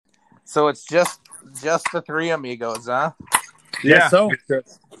So it's just the three amigos, huh? Yeah. So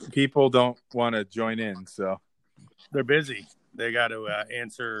People don't want to join in, so they're busy. They got to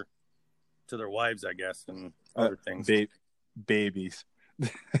answer to their wives, I guess, and other things. Babies.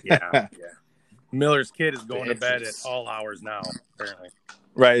 Yeah. Miller's kid is going to bed at all hours now, apparently.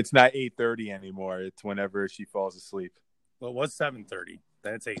 Right. It's not 8:30 anymore. It's whenever she falls asleep. Well, it was 7:30.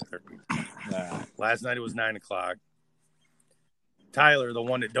 Then it's 8:30. Nah. Last night it was 9 o'clock. Tyler, the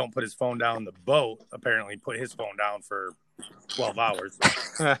one that don't put his phone down in the boat, apparently put his phone down for 12 hours.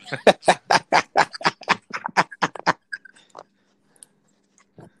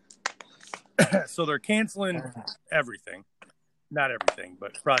 So they're canceling everything. Not everything,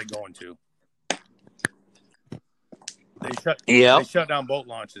 but probably going to. They shut down boat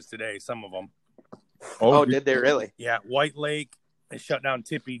launches today, some of them. Oh, did they really? Yeah, White Lake. They shut down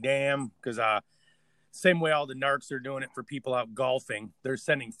Tippy Dam because same way all the narcs are doing it for people out golfing. They're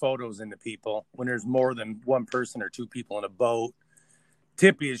sending photos into people when there's more than one person or two people in a boat.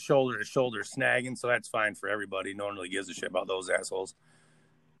 Tippy is shoulder to shoulder snagging, so that's fine for everybody. No one really gives a shit about those assholes.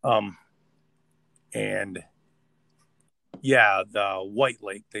 And yeah, the White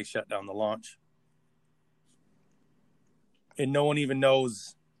Lake, they shut down the launch. And no one even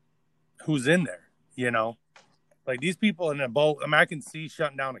knows who's in there, you know? Like these people in a boat, I mean, I can see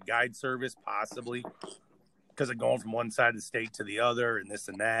shutting down a guide service possibly because of going from one side of the state to the other and this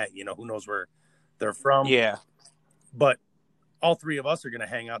and that, you know, who knows where they're from. Yeah. But all three of us are going to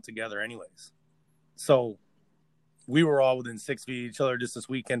hang out together anyways. So we were all within 6 feet of each other just this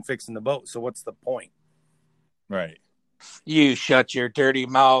weekend fixing the boat. So what's the point? Right. You shut your dirty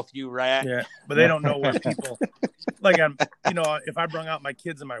mouth, you rat. Yeah. But they don't know where people, like, you know, if I bring out my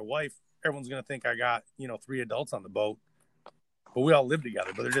kids and my wife, everyone's going to think I got, you know, 3 adults on the boat. But we all live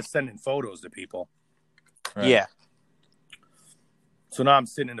together, but they're just sending photos to people. Right. Yeah. So now I'm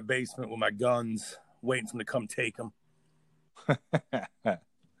sitting in the basement with my guns, waiting for them to come take them.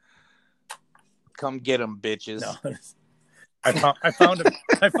 Come get them, bitches. No. I found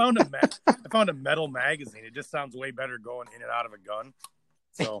a metal magazine. It just sounds way better going in and out of a gun.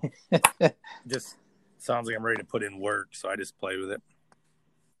 So just sounds like I'm ready to put in work. So I just play with it.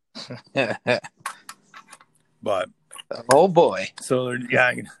 But oh boy. So yeah,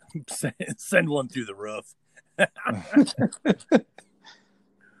 I can send one through the roof.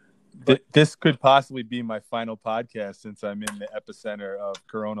 This could possibly be my final podcast since I'm in the epicenter of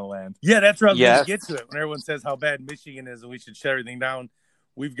Corona land. Yeah, that's where I was going to get to it. When everyone says how bad Michigan is and we should shut everything down,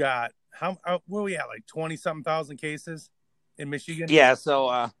 we've got where are we at? Like 20-something thousand cases in Michigan. Yeah.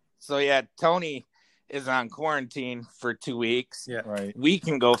 So Tony is on quarantine for 2 weeks. Yeah, right. We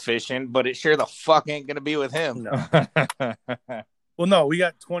can go fishing, but it sure the fuck ain't gonna be with him. No. Well, no, we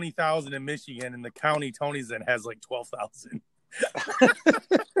got 20,000 in Michigan, and the county Tony's in has like 12,000.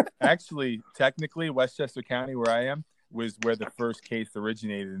 Actually, technically, Westchester County, where I am, was where the first case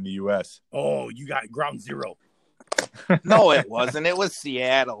originated in the U.S. Oh, you got ground zero. No, it wasn't. It was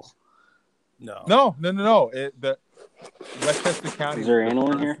Seattle. No. The Westchester County. Is there an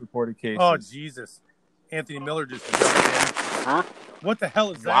animal in here? Reported cases. Oh, Jesus. Anthony Miller just jumped in. Huh? What the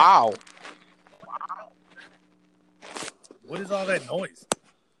hell is that? Wow. What is all that noise?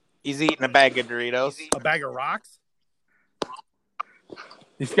 He's eating a bag of Doritos. A bag of rocks?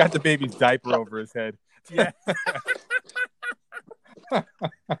 He's got the baby's diaper over his head. Yeah.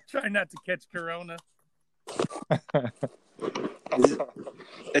 Try not to catch corona.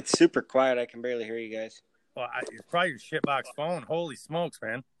 It's super quiet. I can barely hear you guys. Well, it's probably your shitbox phone. Holy smokes,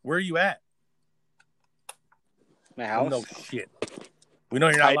 man. Where are you at? My house? No shit. We know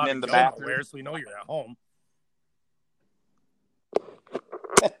you're not Hiding allowed in to the go bathroom. nowhere, so we know you're at home.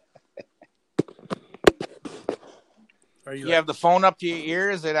 Are You have the phone up to your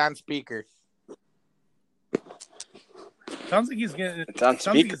ear? Is it on speaker? Sounds like he's getting. It's on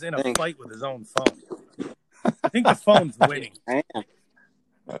Sounds like he's in a fight with his own phone. I think the phone's winning. I am.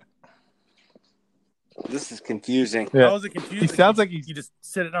 This is confusing. Yeah. How is it confusing? He sounds like you just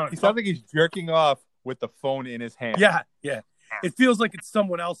sit it down. He sounds like he's jerking off with the phone in his hand. Yeah. It feels like it's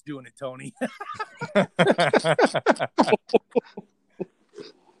someone else doing it, Tony.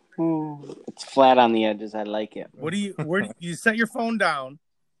 It's flat on the edges. I like it. Where do you set your phone down,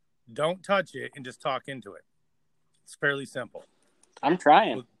 don't touch it, and just talk into it. It's fairly simple. I'm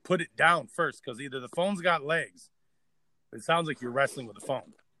trying. Put it down first, because either the phone's got legs. It sounds like you're wrestling with the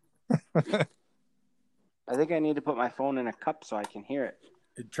phone. I think I need to put my phone in a cup so I can hear it.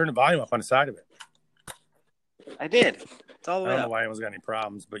 Turn the volume up on the side of it. I did. It's all the I way don't know up. why anyone's got any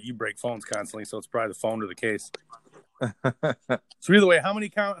problems, but you break phones constantly, so it's probably the phone or the case. So either way, how many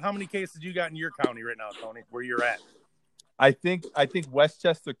cases you got in your county right now, Tony? Where you're at? I think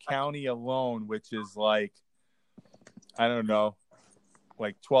Westchester County alone, which is like, I don't know,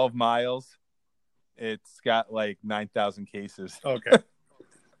 like 12 miles, it's got like 9,000 cases. Okay.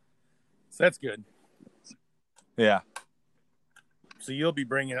 So that's good. Yeah. So you'll be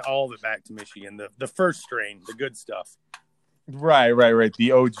bringing all of it back to Michigan, the first strain, the good stuff. Right.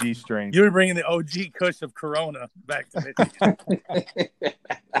 The OG strain. You're bringing the OG Kush of Corona back to Michigan.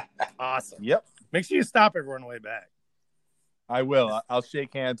 Awesome. Yep. Make sure you stop everyone on the way back. I will. I'll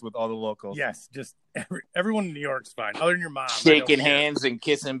shake hands with all the locals. Yes, just everyone in New York's fine, other than your mom. Shaking hands and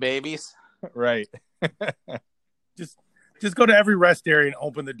kissing babies. Right. Just go to every rest area and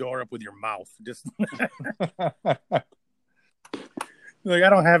open the door up with your mouth. Just like, I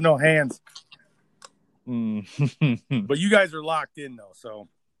don't have no hands. But you guys are locked in though, so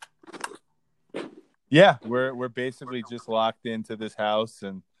yeah, we're basically just locked into this house,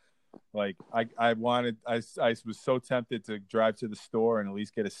 and like I was so tempted to drive to the store and at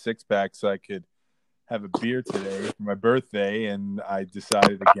least get a 6-pack so I could have a beer today for my birthday, and I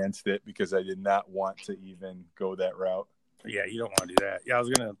decided against it because I did not want to even go that route. yeah, you don't want to do that. Yeah, I was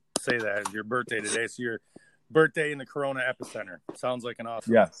gonna say that it's your birthday today, so your birthday in the Corona epicenter sounds like an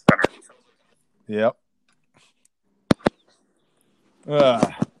awesome. Yes. Yep.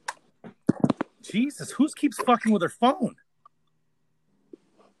 Jesus, who keeps fucking with their phone?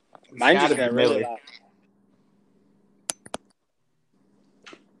 Mine just got really loud.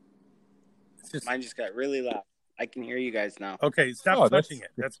 Mine just got really loud. I can hear you guys now. Okay, stop touching it.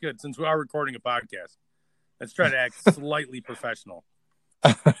 That's good. Since we are recording a podcast, let's try to act slightly professional.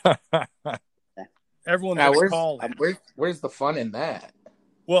 Everyone now, call. Where's the fun in that?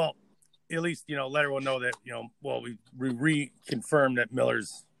 Well, at least, let everyone know that, we reconfirmed that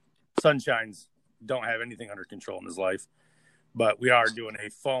Miller's Sunshines don't have anything under control in his life. But we are doing a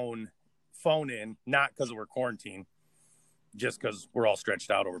phone in, not because we're quarantined, just because we're all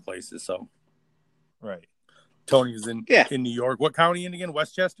stretched out over places. So, right. Tony's in New York. What county in again?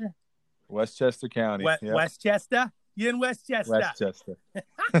 Westchester? Westchester County. Yep. Westchester? You in Westchester? Westchester.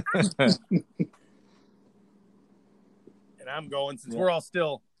 And I'm going, since we're all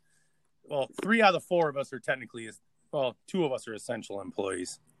still, 3 out of the 4 of us are technically, 2 of us are essential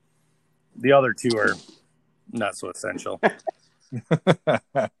employees. The other 2 are not so essential.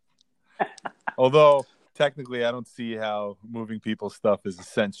 Although technically I don't see how moving people's stuff is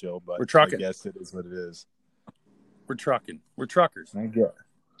essential, but we're trucking. I guess it is what it is. We're trucking. We're truckers.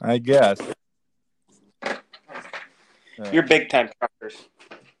 I guess. You're big time truckers.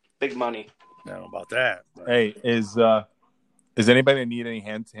 Big money. I don't know about that. But... Hey, is anybody need any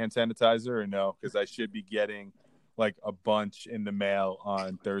hand sanitizer or no? Because I should be getting like a bunch in the mail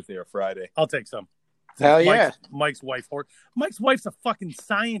on Thursday or Friday. I'll take some. Hell yeah. Mike's wife. Mike's wife's a fucking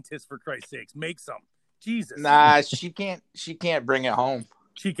scientist, for Christ's sakes. Make some. Jesus. Nah, she can't bring it home.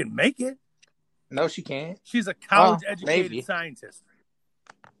 She can make it. No, she can't. She's a college-educated scientist.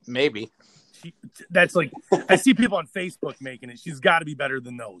 Maybe. That's like, I see people on Facebook making it. She's got to be better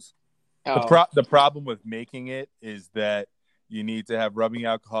than those. The problem with making it is that you need to have rubbing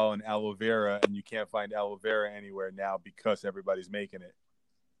alcohol and aloe vera, and you can't find aloe vera anywhere now because everybody's making it.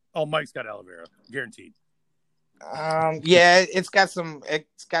 Oh, Mike's got aloe vera, guaranteed. Yeah, it's got some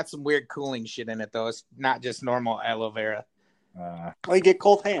weird cooling shit in it though. It's not just normal aloe vera. You get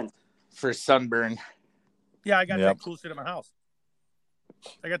cold hands for sunburn. Yeah, I got that cool shit in my house.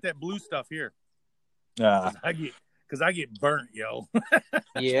 I got that blue stuff here. Because I get burnt, yo.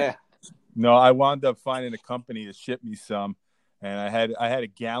 Yeah. No, I wound up finding a company to ship me some, and I had a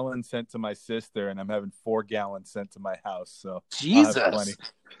gallon sent to my sister, and I'm having 4 gallons sent to my house. So Jesus,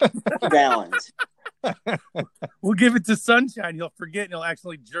 2 gallons. We'll give it to Sunshine. He'll forget, and he'll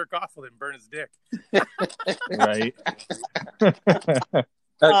actually jerk off with it and burn his dick. Right.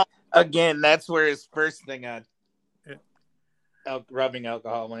 Again, that's where his first thing on rubbing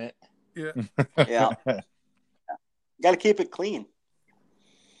alcohol went. Yeah. Got to keep it clean.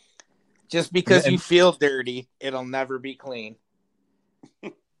 Just because you feel dirty, it'll never be clean.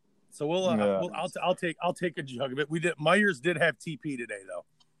 So I'll take a jug of it. Myers did have TP today though.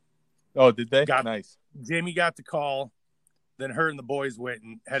 Oh, did they? Nice. Jamie got the call. Then her and the boys went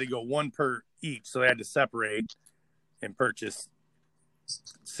and had to go 1 per each, so they had to separate and purchase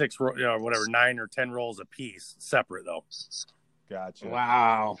 9 or 10 rolls a piece, separate though. Gotcha.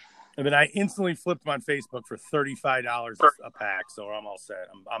 Wow. And then I instantly flipped them on Facebook for $35 a pack, so I'm all set.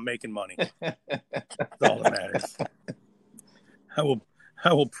 I'm making money. That's all that matters.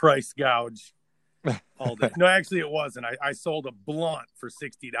 I will price gouge all day. No, actually, it wasn't. I sold a blunt for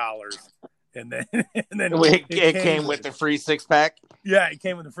 $60, and then it came with the free 6-pack. Yeah, it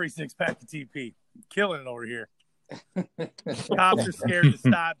came with a free 6-pack of TP. Killing it over here. Cops are scared to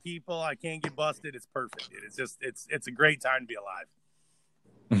stop people. I can't get busted. It's perfect, dude. It's just it's a great time to be alive.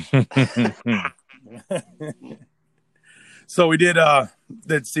 So we did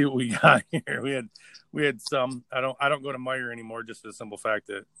let's see what we got here. We had some I don't go to Meijer anymore just for the simple fact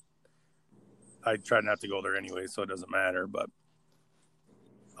that I try not to go there anyway, so it doesn't matter, but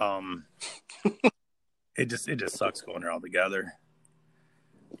it just sucks going there all together.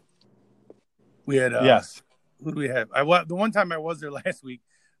 We had yes. Who do we have? The one time I was there last week,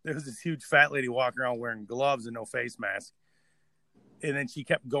 there was this huge fat lady walking around wearing gloves and no face mask. And then she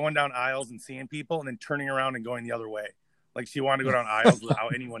kept going down aisles and seeing people and then turning around and going the other way. Like she wanted to go down aisles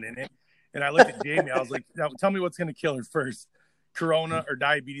without anyone in it. And I looked at Jamie. I was like, now, tell me what's going to kill her first, Corona or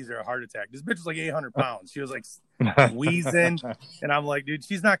diabetes or a heart attack. This bitch was like 800 pounds. She was like wheezing. And I'm like, dude,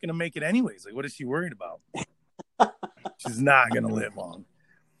 she's not going to make it anyways. Like, what is she worried about? She's not going to live long.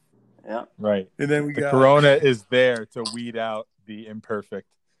 Yeah. Right. And then we the got Corona is there to weed out the imperfect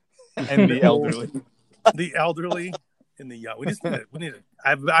and the elderly. The elderly and the young. We need it.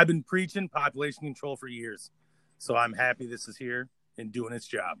 I've been preaching population control for years. So I'm happy this is here and doing its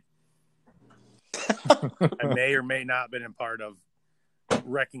job. I may or may not have been a part of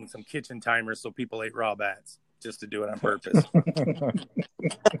wrecking some kitchen timers so people ate raw bats just to do it on purpose.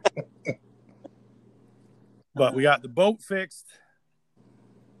 But we got the boat fixed.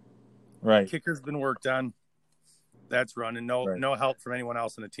 Right. Kicker's been worked on. That's running. No help from anyone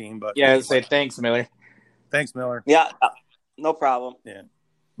else in the team. But yeah, I'd say thanks, Miller. Thanks, Miller. Yeah, no problem. Yeah.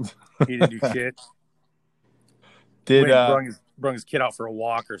 He didn't do shit. Did brung his kid out for a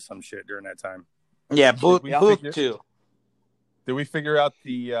walk or some shit during that time. Yeah, Booth too. Did we figure out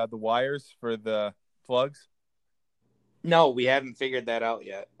the wires for the plugs? No, we haven't figured that out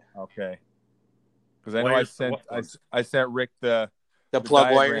yet. Okay. Because I know I sent Rick the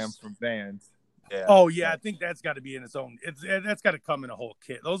plug wires from Vans. Yeah. Oh yeah, I think that's got to be in its own. That's got to come in a whole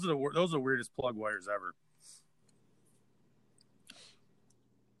kit. Those are the weirdest plug wires ever.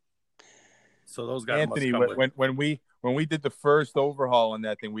 So those guys. Anthony, when we did the first overhaul on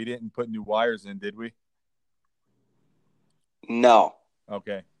that thing, we didn't put new wires in, did we? No.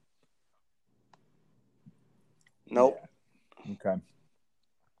 Okay. Nope. Yeah. Okay.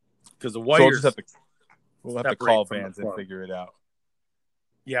 Because the wires. So we'll have to call Vans and figure it out.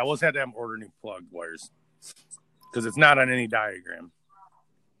 Yeah, we'll just have to order new plug wires because it's not on any diagram.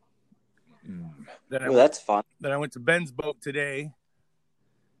 That's fun. Then I went to Ben's boat today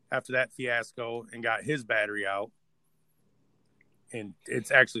after that fiasco and got his battery out. And it's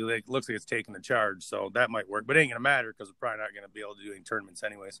actually looks like it's taking the charge, so that might work. But it ain't going to matter because we're probably not going to be able to do any tournaments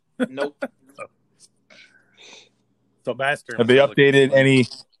anyways. Nope. So Bass Have they updated any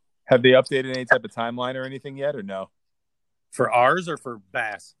type of timeline or anything yet, or no? For ours or for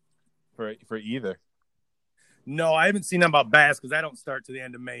Bass? For either. No, I haven't seen them about Bass because I don't start to the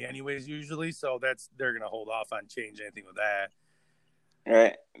end of May anyways usually. So they're going to hold off on changing anything with that. All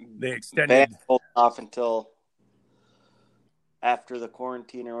right. They extended Bass hold off until after the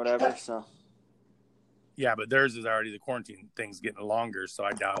quarantine or whatever. So. Yeah, but theirs is already the quarantine thing's getting longer, so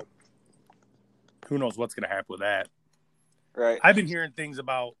I doubt. Who knows what's going to happen with that? Right. I've been hearing things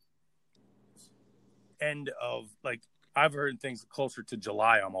about end of I've heard things closer to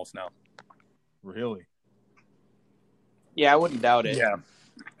July almost now. Really? Yeah, I wouldn't doubt it. Yeah.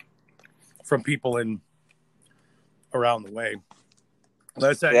 From people around the way.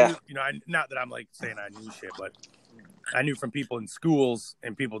 Like I said, not that I'm saying I knew shit, but I knew from people in schools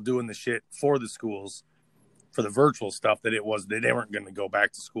and people doing the shit for the schools for the virtual stuff that they weren't going to go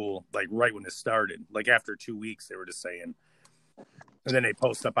back to school right when it started. After 2 weeks, they were just saying. And then they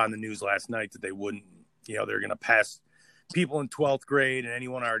posted up on the news last night that they wouldn't, they're going to pass people in 12th grade and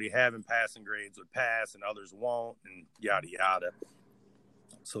anyone already having passing grades would pass and others won't and yada, yada.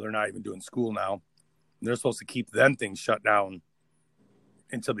 So they're not even doing school now. They're supposed to keep them things shut down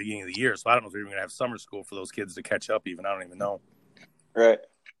until the beginning of the year. So I don't know if they're even going to have summer school for those kids to catch up even. I don't even know. Right.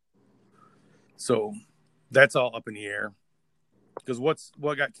 So that's all up in the air. Because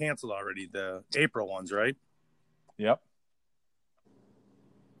what got canceled already? The April ones, right? Yep.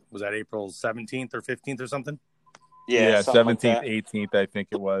 Was that April 17th or 15th or something? Yeah, 17th, 18th, I think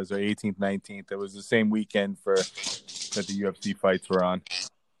it was, or 18th, 19th. It was the same weekend that the UFC fights were on.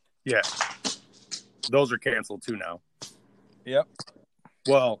 Yeah. Those are canceled too now. Yep.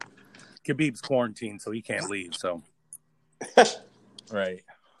 Well, Khabib's quarantined, so he can't leave. So, right.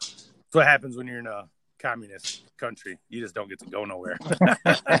 That's what happens when you're in a communist country. You just don't get to go nowhere.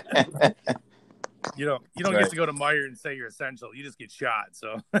 You don't get to go to Meijer and say you're essential. You just get shot.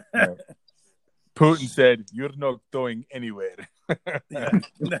 So, right. Putin said, "You're not going anywhere." Yeah,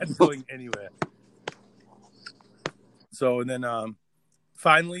 not going anywhere. So, and then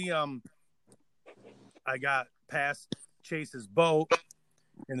finally, I got past Chase's boat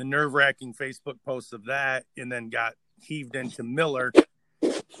and the nerve-wracking Facebook posts of that, and then got heaved into Miller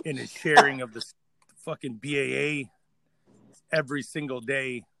in his sharing of the fucking BAA every single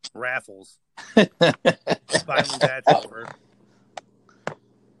day raffles. Finally, that's over.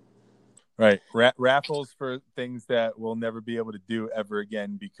 Right. Raffles for things that we'll never be able to do ever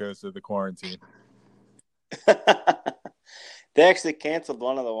again because of the quarantine. They actually canceled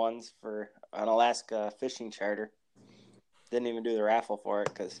one of the ones for an Alaska fishing charter. Didn't even do the raffle for it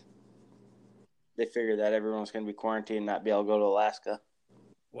because they figured that everyone was going to be quarantined and not be able to go to Alaska.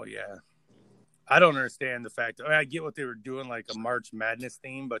 Well, yeah. I don't understand the fact. I get what they were doing, like a March Madness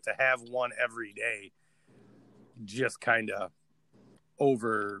theme, but to have one every day just kind of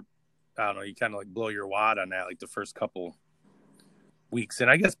over, I don't know, you kind of like blow your wad on that, like the first couple weeks.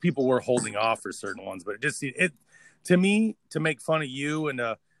 And I guess people were holding off for certain ones, but it to me, to make fun of you and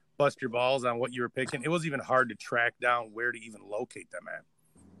to bust your balls on what you were picking, it was even hard to track down where to even locate them at.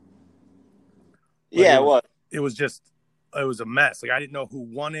 Yeah, it was just, it was a mess. Like I didn't know who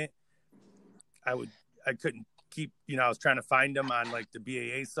won it. I couldn't keep, I was trying to find them on like the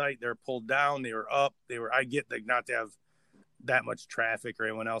BAA site. They're pulled down. They were up. I get like not to have that much traffic or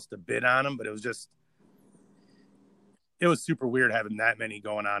anyone else to bid on them, but it was super weird having that many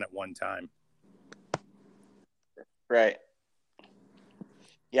going on at one time. Right.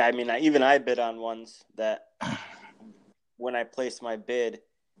 Yeah, I mean, I bid on ones that when I placed my bid,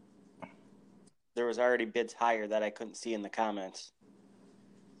 there was already bids higher that I couldn't see in the comments.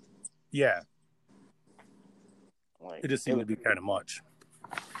 Yeah. Like, it just seemed to be kind of much.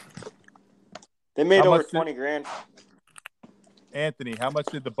 They made over 20 grand. Anthony, how much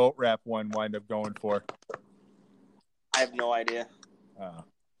did the boat wrap one wind up going for? I have no idea.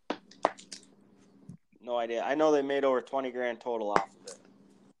 No idea. I know they made over 20 grand total off of it.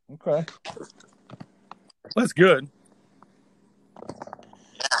 Okay. That's good.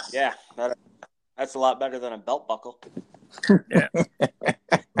 Yeah, that's a lot better than a belt buckle. Yeah.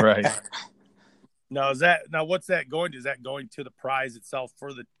 Right. Now, what's that going to? Is that going to the prize itself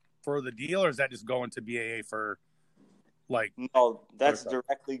for the deal, or is that just going to BAA for like? No, that's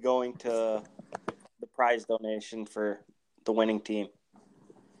directly going to the prize donation for the winning team.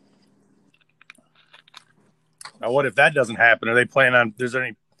 Now, what if that doesn't happen? Are they planning on? There's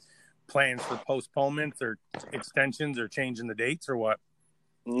any plans for postponements or extensions or changing the dates or what?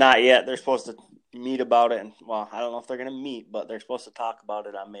 Not yet. They're supposed to meet about it, and well, I don't know if they're going to meet, but they're supposed to talk about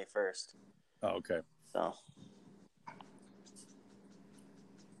it on May 1st. Oh, okay. So,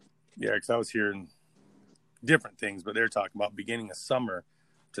 yeah, because I was hearing different things, but they're talking about beginning of summer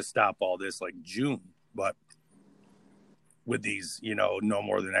to stop all this, like June. But with these, no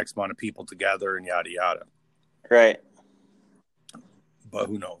more than X amount of people together and yada yada. Right. But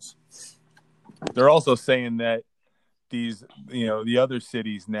who knows? They're also saying that these, the other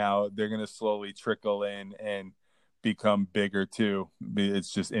cities now, they're going to slowly trickle in and become bigger too.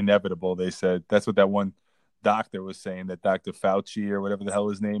 It's just inevitable. They said that's what that one doctor was saying, that Dr. Fauci or whatever the hell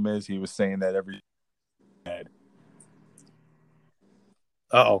his name is. He was saying that every.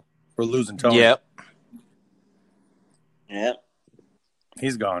 Uh-oh, we're losing Tony. Yep.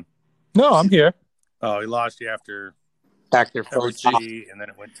 He's gone. No, I'm here. Oh, he lost you after Dr. Fauci, and then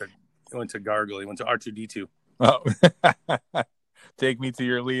it went to Gargle. He went to R2D2. Oh. Take me to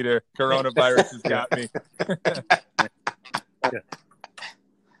your leader. Coronavirus has got me. Yeah.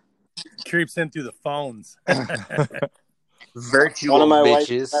 Creeps in through the phones. Virtual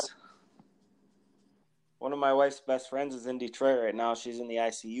bitches. One of my wife's best friends is in Detroit right now. She's in the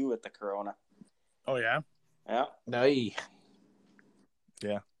ICU with the corona. Oh, yeah? Yeah. No.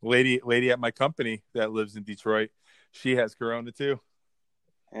 Yeah. Lady at my company that lives in Detroit, she has corona too.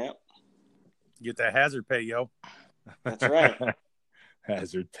 Yeah. Get that hazard pay, yo. That's right.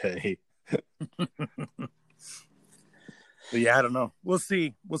 Hazard pay. But yeah, I don't know. We'll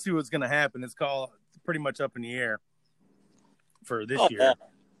see what's going to happen. It's pretty much up in the air for this year. Yeah.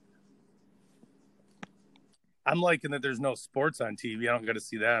 I'm liking that there's no sports on TV. I don't got to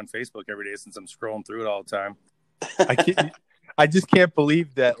see that on Facebook every day since I'm scrolling through it all the time. I just can't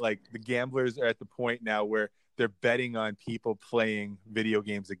believe that like the gamblers are at the point now where they're betting on people playing video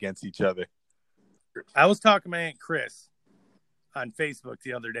games against each other. I was talking to my Aunt Chris on Facebook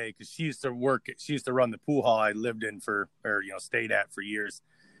the other day because she used to run the pool hall I lived in stayed at for years.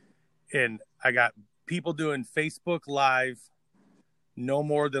 And I got people doing Facebook Live, no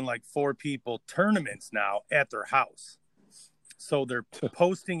more than like 4 people, tournaments now at their house. So they're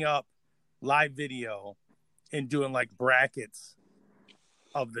posting up live video and doing like brackets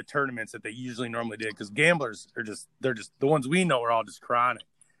of the tournaments that they usually normally did, because gamblers are they're just the ones we know are all just chronic.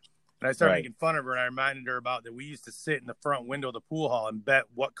 And I started making fun of her, and I reminded her about that we used to sit in the front window of the pool hall and bet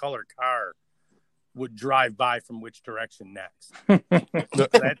what color car would drive by from which direction next.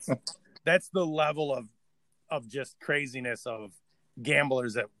 That's the level of just craziness of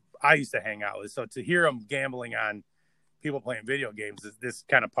gamblers that I used to hang out with. So to hear them gambling on people playing video games is this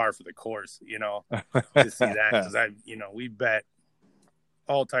kind of par for the course, you know, to see that. Because we bet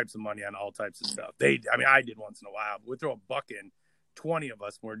all types of money on all types of stuff. I did once in a while. We'd throw a buck in, 20 of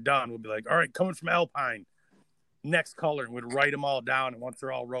us, when we're done. We'd be like, all right, coming from Alpine, next color, and we'd write them all down. And once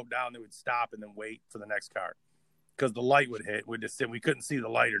they're all wrote down, they would stop and then wait for the next car. Because the light would hit, we'd just sit. We couldn't see the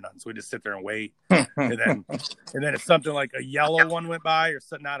light or nothing, so we'd just sit there and wait. and then if something like a yellow one went by or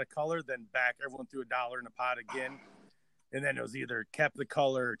something out of color, then back everyone threw $1 in a pot again. And then it was either kept the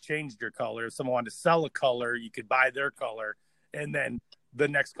color or changed your color. If someone wanted to sell a color, you could buy their color, and then the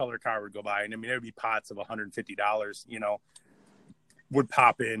next color car would go by. And I mean, there'd be pots of $150, would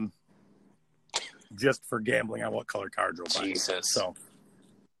pop in just for gambling on what color car drove by. Jesus. So,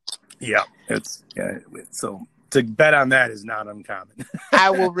 yeah, so to bet on that is not uncommon. I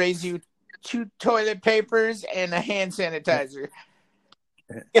will raise you 2 toilet papers and a hand sanitizer.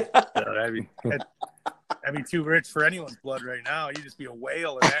 That'd be too rich for anyone's blood right now. You'd just be a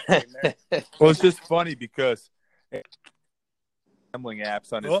whale in that game, man. Well, it's just funny because gambling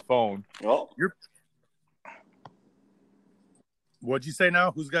apps on his phone. Oh, What'd you say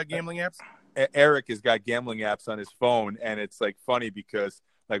now? Who's got gambling apps? Eric has got gambling apps on his phone, and it's like funny because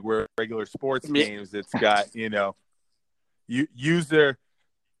like we're regular sports games. It's got user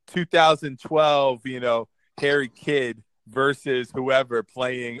 2012, Harry Kidd versus whoever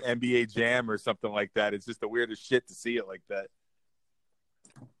playing NBA Jam or something like that. It's just the weirdest shit to see it like that.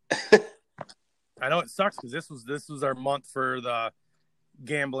 I know it sucks because this was our month for the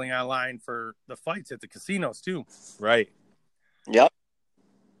gambling online for the fights at the casinos too. Right. Yep.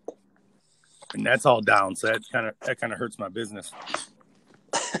 And that's all down, so that kind of hurts my business.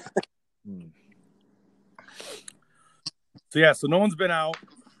 So no one's been out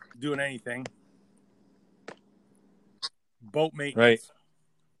doing anything. Boat maintenance. Right.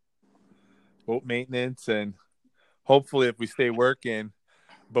 Boat maintenance, and hopefully if we stay working,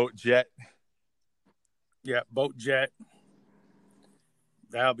 boat jet. Yeah, boat jet.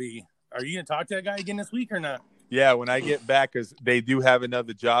 That'll be. Are you going to talk to that guy again this week or not? Yeah, when I get back, because they do have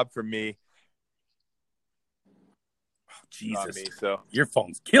another job for me. Oh, Jesus. Me, so. Your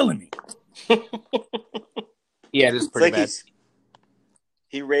phone's killing me. Yeah, it is pretty bad.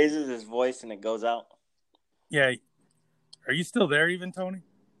 He raises his voice and it goes out. Yeah. Are you still there even, Tony?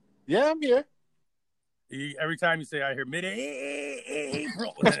 Yeah, I'm here. Every time you say I hear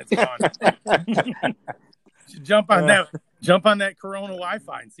mid-April, then it's gone. Jump on that Corona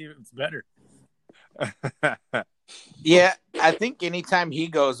Wi-Fi and see if it's better. Yeah, I think anytime he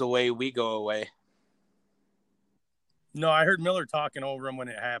goes away, we go away. No, I heard Miller talking over him when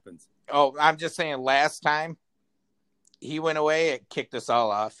it happens. Oh, I'm just saying last time he went away, it kicked us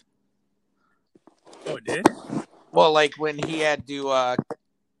all off. Oh, it did? Well, like when he had to,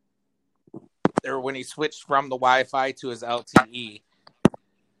 or when he switched from the Wi-Fi to his LTE.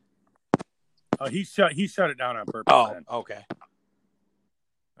 Oh, he shut it down on purpose. Oh, then. Okay.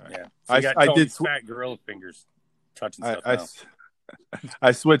 Yeah. So I did fat gorilla fingers touching stuff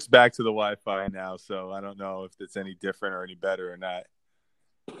I switched back to the Wi-Fi now, so I don't know if it's any different or any better or not.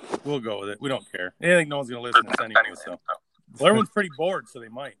 We'll go with it. We don't care. I think no one's going to listen to us anyway. So, well, everyone's pretty bored, so they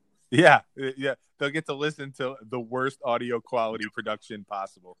might. Yeah. They'll get to listen to the worst audio quality production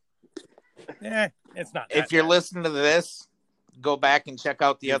possible. Yeah, it's not. If you're listening to this, go back and check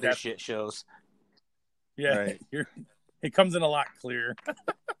out the other shit shows. Yeah, right. It comes in a lot clearer.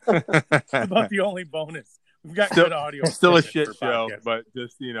 It's about the only bonus. We've got good audio. Still a shit show, podcasts. but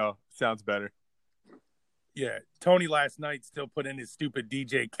just, sounds better. Yeah. Tony last night still put in his stupid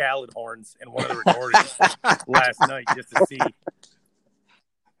DJ Khaled horns in one of the recordings last night just to see.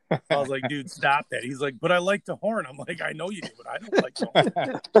 I was like, dude, stop that. He's like, but I like the horn. I'm like, I know you do, but I don't like the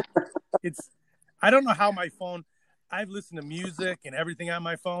horn. I don't know how my phone, I've listened to music and everything on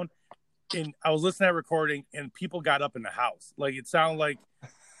my phone. And I was listening to that recording and people got up in the house. Like it sounded like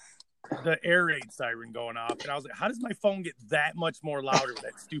the air raid siren going off. And I was like, how does my phone get that much more louder with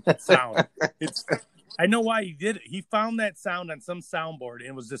that stupid sound? I know why he did it. He found that sound on some soundboard and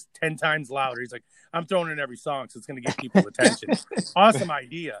it was just 10 times louder. He's like, I'm throwing it in every song, so it's going to get people's attention. Awesome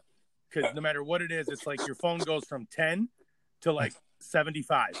idea. Because no matter what it is, it's like your phone goes from 10 to like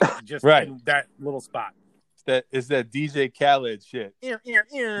 75. Just right. In that little spot. It's that DJ Khaled shit. Yeah.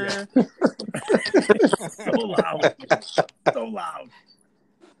 So loud. So loud.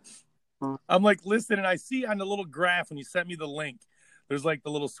 I'm like, listen, and I see on the little graph when you sent me the link, there's like the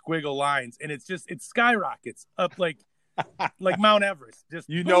little squiggle lines, and it skyrockets up like Mount Everest. Just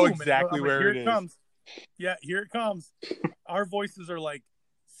you know boom, exactly and where here it it is. comes. Yeah, here it comes. Our voices are like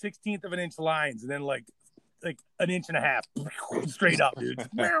 1/16 of an inch lines, and then like an inch and a half straight up, dude.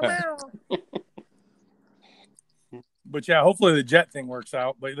 But yeah, hopefully the jet thing works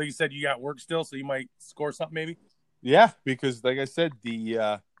out. But like you said, you got work still, so you might score something maybe. Yeah, because like I said,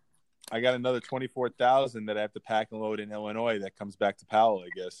 I got another 24,000 that I have to pack and load in Illinois. That comes back to Powell, I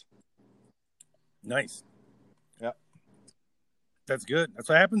guess. Nice. Yeah, that's good. That's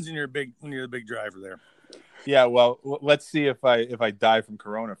what happens when you're the big driver there. Yeah, well, let's see if I die from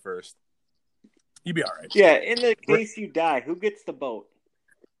Corona first. You'd be all right. Yeah, in the case you die, who gets the boat?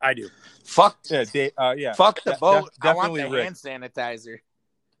 I do. Fuck. Yeah, yeah. Fuck the boat. I want definitely the Rick. hand sanitizer.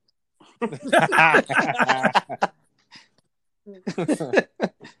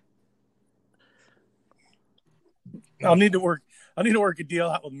 I'll need to work a deal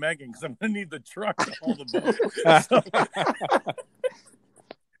out with Megan because I'm gonna need the truck to hold the boat.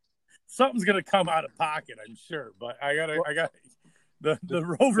 Something's gonna come out of pocket, I'm sure. But I got the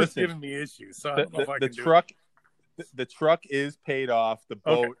Rover's giving me issues, so I don't know if I can do it. The truck is paid off. The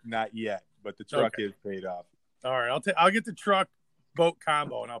boat not yet, but the truck is paid off. All right, I'll get the truck boat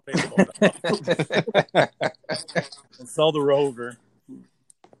combo and I'll pay the boat off. I'll sell the Rover,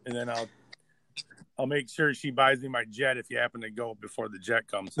 and then I'll make sure she buys me my jet if you happen to go before the jet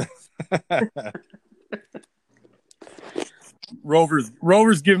comes.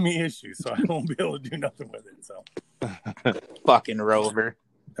 Rover's giving me issues, so I won't be able to do nothing with it. So fucking Rover.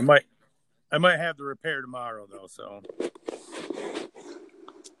 I might have the repair tomorrow though, so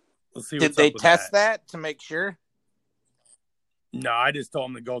we'll see. Did they test that to make sure? No, I just told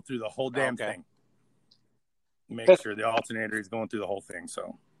them to go through the whole damn thing. Make sure the alternator is going through the whole thing.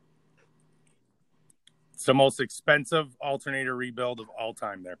 So it's the most expensive alternator rebuild of all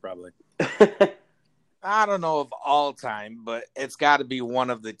time there, probably. I don't know of all time, but it's got to be one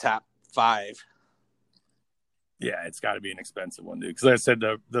of the top 5. Yeah, it's got to be an expensive one, dude. Because like I said,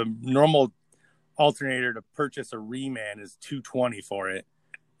 the normal alternator to purchase a reman is $220 for it,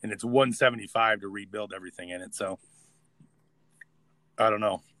 and it's $175 to rebuild everything in it. So I don't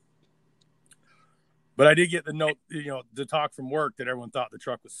know. But I did get the note, the talk from work that everyone thought the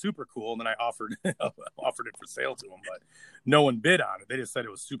truck was super cool, and then I offered it for sale to them, but no one bid on it. They just said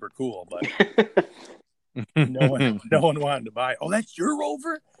it was super cool, but no one wanted to buy it. Oh, that's your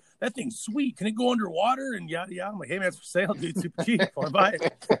Rover? That thing's sweet. Can it go underwater? And yada yada. I'm like, hey man, it's for sale, dude. Super cheap. Want to buy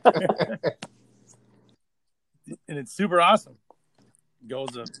it? And it's super awesome.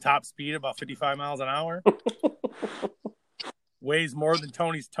 Goes at top speed about 55 miles an hour. Weighs more than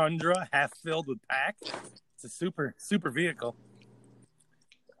Tony's Tundra, half filled with pack. It's a super, super vehicle.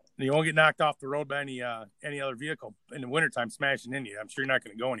 And you won't get knocked off the road by any other vehicle in the wintertime smashing into you. I'm sure you're not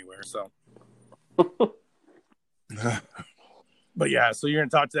going to go anywhere. So, but yeah, so you're going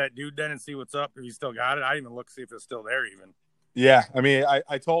to talk to that dude then and see what's up if you still got it. I didn't even look to see if it's still there even. Yeah, I mean,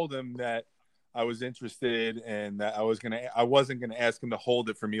 I told him that I was interested and that I wasn't gonna ask him to hold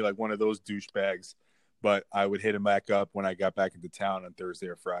it for me like one of those douchebags. But I would hit him back up when I got back into town on Thursday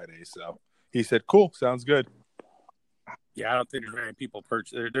or Friday. So he said, cool, sounds good. Yeah, I don't think there's many people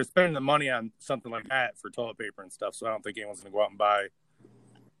purchase. They're spending the money on something like that for toilet paper and stuff. So I don't think anyone's going to go out and buy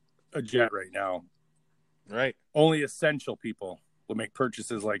a jet right now. Right. Only essential people will make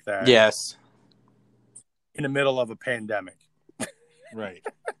purchases like that. Yes. In the middle of a pandemic. Right.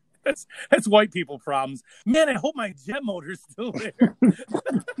 That's white people problems. Man, I hope my jet motor's still there.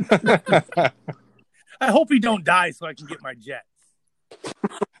 I hope he don't die so I can get my jet.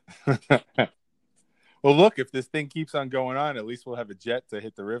 Well, look, if this thing keeps on going on, at least we'll have a jet to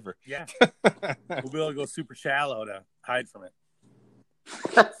hit the river. Yeah. We'll be able to go super shallow to hide from it.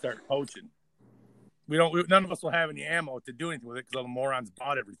 Start poaching. None of us will have any ammo to do anything with it because all the morons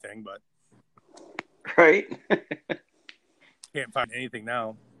bought everything, but right. Can't find anything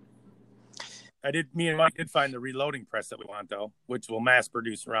now. Me and Mike did find the reloading press that we want though, which will mass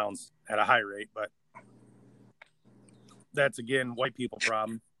produce rounds at a high rate, but that's again white people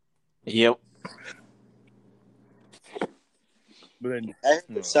problem. Yep. But then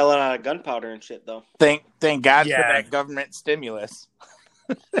they're selling out of gunpowder and shit though. Thank God for that government stimulus.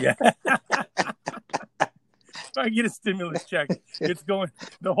 Yeah. If I get a stimulus check,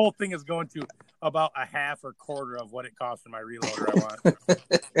 the whole thing is going to about a half or quarter of what it costs for my reloader I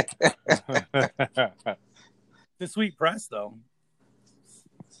want. The sweet press though.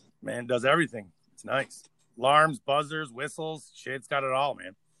 Man, does everything. It's nice. Alarms, buzzers, whistles, shit, it's got it all,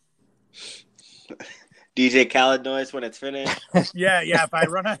 man. DJ Khaled noise when it's finished. Yeah. If I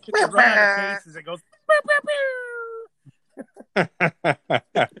run out of cases, it goes.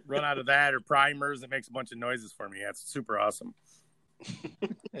 Run out of that or primers. It makes a bunch of noises for me. Yeah, it's super awesome.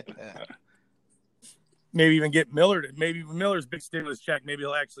 Maybe even get Miller. Maybe Miller's big stimulus check. Maybe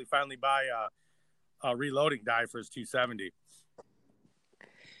he'll actually finally buy a reloading die for his 270.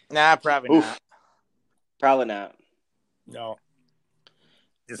 Nah, probably not. Probably not. No.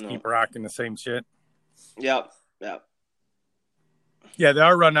 Just keep rocking the same shit. Yep. Yeah, they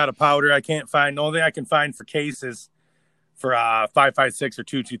are running out of powder. I can't find. The only thing I can find for cases for 5.56 or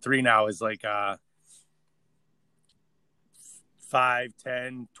 2.23 now is like 5,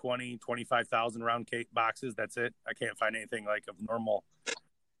 10, 20, 25,000 round boxes. That's it. I can't find anything like of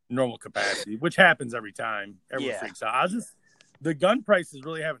normal capacity, which happens every time. Everyone freaks out. The gun prices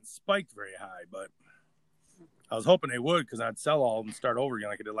really haven't spiked very high, but I was hoping they would because I'd sell all of them and start over again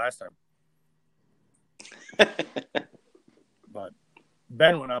like I did last time. But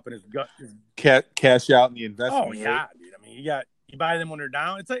Ben went up and his cash out in the investment. Oh yeah, dude. I mean, you buy them when they're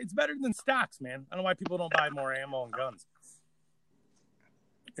down. It's better than stocks, man. I don't know why people don't buy more ammo and guns.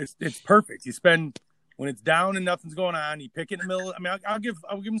 It's perfect. You spend when it's down and nothing's going on. You pick it in the middle. I mean, I'll give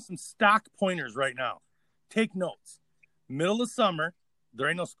them some stock pointers right now. Take notes. Middle of summer, there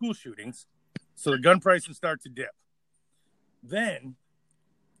ain't no school shootings, so the gun prices start to dip. Then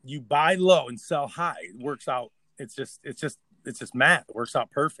you buy low and sell high. It works out. It's just math. It works out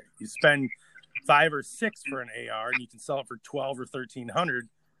perfect. You spend 5 or 6 for an AR, and you can sell it for 12 or 1,300.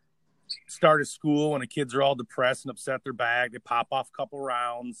 Start a school when the kids are all depressed and upset their bag. They pop off a couple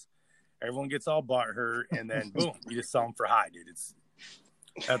rounds. Everyone gets all butthurt, and then boom, you just sell them for high, dude.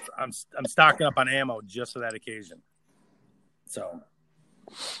 I'm stocking up on ammo just for that occasion. So.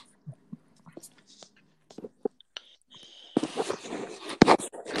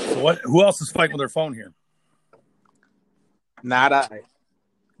 Who else is fighting with their phone here? Not I.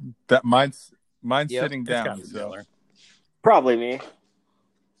 That mine's sitting down. So. Probably me.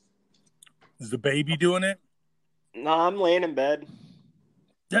 Is the baby doing it? No, I'm laying in bed.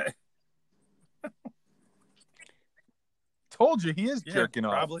 Told you he is jerking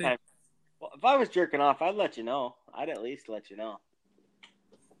off. Probably. Well, if I was jerking off, I'd let you know. I'd at least let you know.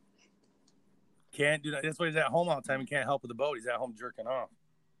 Can't do that. That's why he's at home all the time. He can't help with the boat. He's at home jerking off.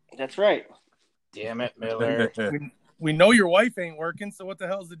 That's right. Damn it, Miller. We know your wife ain't working, so what the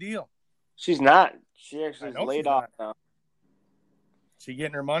hell's the deal? She's not. She actually is laid off now. She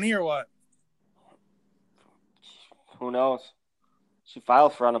getting her money or what? Who knows? She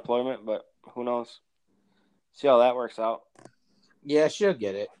filed for unemployment, but who knows? See how that works out. Yeah, she'll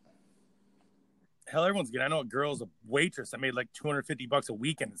get it. Hell, everyone's getting. I know a girl's a waitress that made like $250 a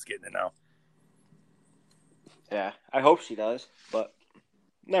weekend is getting it now. Yeah, I hope she does, but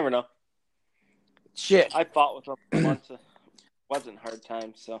never know. Shit. I fought with her once. It wasn't hard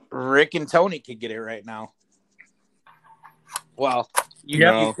time, so. Rick and Tony could get it right now. Well, you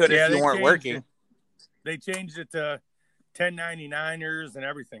could if you weren't working. They changed it to 1099ers and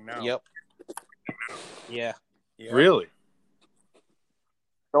everything now. Yep. Yeah. Really?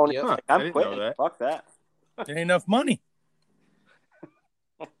 Tony, I'm quitting. That. Fuck that. There ain't enough money.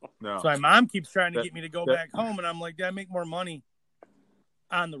 No. So my mom keeps trying to get me to go back home, and I'm like, Dad, I make more money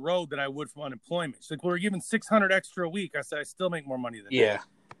on the road than I would from unemployment. She's like, well, we're giving $600 extra a week. I said, I still make more money than that.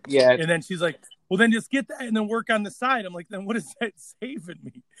 Yeah. And then she's like, well, then just get that and then work on the side. I'm like, then what is that saving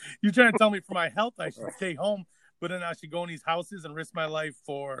me? You're trying to tell me for my health I should stay home, but then I should go in these houses and risk my life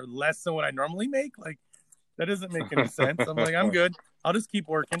for less than what I normally make? Like, that doesn't make any sense. I'm like, I'm good. I'll just keep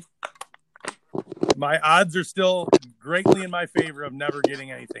working. My odds are still greatly in my favor of never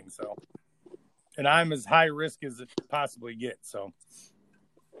getting anything. So, and I'm as high risk as it possibly gets. So,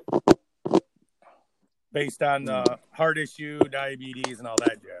 based on heart issue, diabetes, and all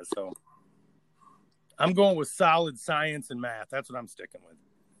that jazz. So, I'm going with solid science and math. That's what I'm sticking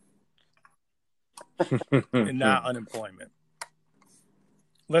with, and not unemployment.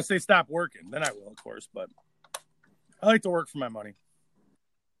 Unless they stop working, then I will, of course. But I like to work for my money.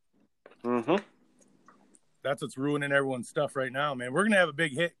 Mm-hmm. That's what's ruining everyone's stuff right now, man. We're going to have a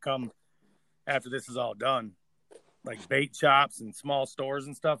big hit come after this is all done. Like bait shops and small stores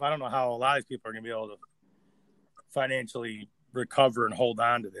and stuff. I don't know how a lot of people are going to be able to financially recover and hold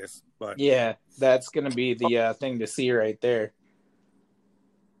on to this. But yeah, that's going to be the thing to see right there.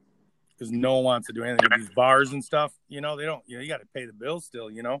 Because no one wants to do anything with these bars and stuff. You know, they don't, you got to pay the bills still,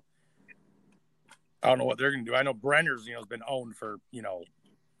 I don't know what they're going to do. I know Brenner's, has been owned for,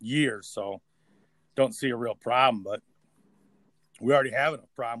 years. So don't see a real problem, but we already have a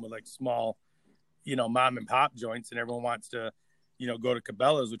problem with like small, mom and pop joints, and everyone wants to, go to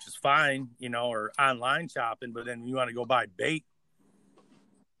Cabela's, which is fine, or online shopping. But then you want to go buy bait,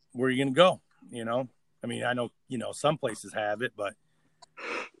 where are you going to go? I mean, I know, some places have it, but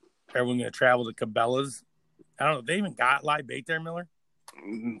everyone going to travel to Cabela's? I don't know. They even got live bait there, Miller?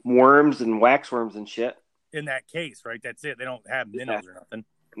 Worms and waxworms and shit. In that case, right? That's it. They don't have minnows or nothing.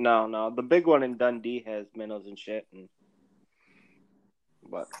 No. The big one in Dundee has minnows and shit.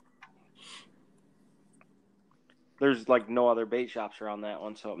 But there's like no other bait shops around that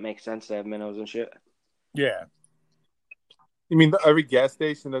one, so it makes sense to have minnows and shit. Yeah. You mean every gas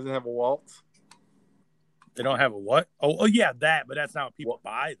station doesn't have a Waltz? They don't have a what? Oh yeah, that. But that's not what people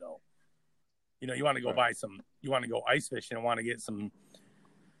buy, though. You want to go buy some. You want to go ice fishing and want to get some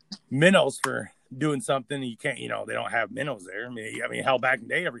minnows for doing something. You can't. They don't have minnows there. I mean, hell, back in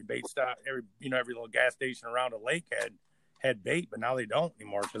the day, every bait stop, every little gas station around a lake had bait, but now they don't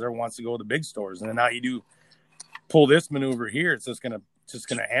anymore because everyone wants to go to the big stores. And then now you do pull this maneuver here, it's just gonna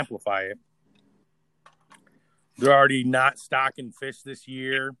amplify it. They're already not stocking fish this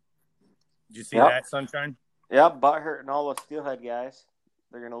year. Did you see that, Sunshine? Yeah, butt hurting all those steelhead guys.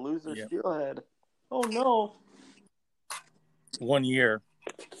 They're gonna lose their steelhead. Oh no! 1 year.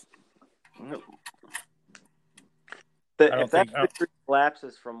 If that fishery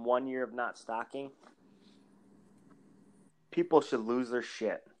collapses from 1 year of not stocking, people should lose their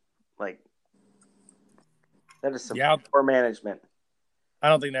shit. Like, that is some poor management. I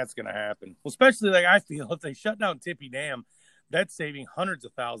don't think that's going to happen. Well, especially, I feel if they shut down Tippy Dam, that's saving hundreds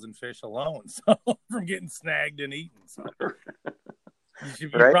of thousand fish alone from getting snagged and eaten. So you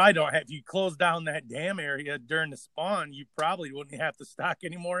probably don't have. If you close down that dam area during the spawn, you probably wouldn't have to stock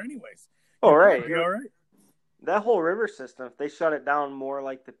anymore, anyways. Oh, right. You're all right. That whole river system, if they shut it down more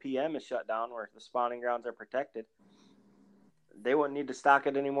like the PM is shut down, where the spawning grounds are protected, they wouldn't need to stock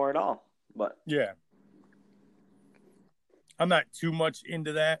it anymore at all. But yeah, I'm not too much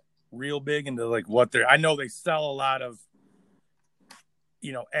into that. Real big into what they're. I know they sell a lot of,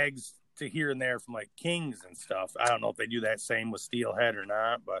 eggs to here and there from Kings and stuff. I don't know if they do that same with steelhead or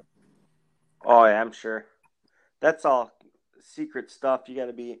not, but oh yeah, I'm sure. That's all secret stuff. You got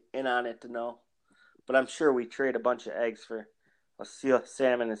to be in on it to know. But I'm sure we trade a bunch of eggs for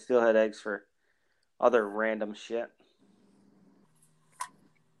salmon and steelhead eggs for other random shit.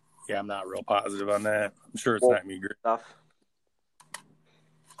 Yeah, I'm not real positive on that. I'm sure it's not me great stuff.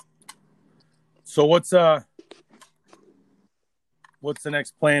 So what's the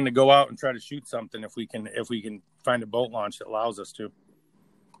next plan to go out and try to shoot something if we can find a boat launch that allows us to?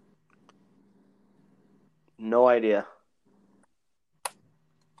 No idea.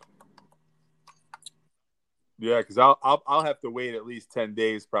 Yeah, because I'll have to wait at least 10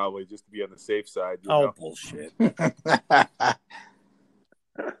 days probably just to be on the safe side. Bullshit.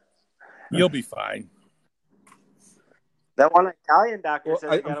 You'll be fine. That one Italian doctor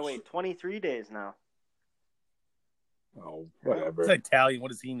says you gotta wait 23 days now. Oh, whatever. It's Italian. What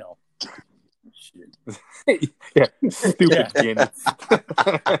does he know? Shit. Yeah, stupid Guinea.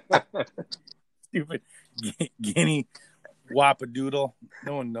 Stupid Guinea Wapadoodle.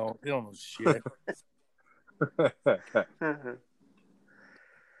 No one knows. They don't know shit.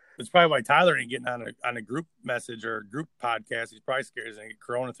 It's probably why Tyler ain't getting on a group message or a group podcast. He's probably scared he's gonna get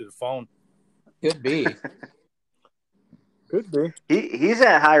corona through the phone. Could be. Could be. He's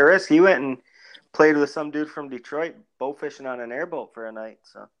at high risk. He went and played with some dude from Detroit, bow fishing on an airboat for a night.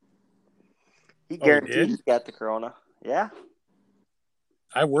 So he guaranteed he got the corona. Yeah.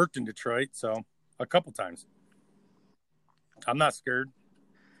 I worked in Detroit, so a couple times. I'm not scared.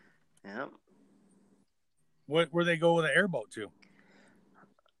 Yeah. Where they go with an airboat to?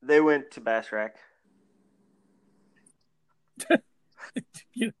 They went to Bass Rack.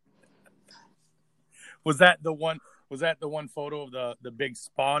 Was that the one photo of the big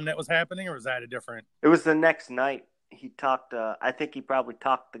spawn that was happening, or was that a different? It was the next night. He talked. I think he probably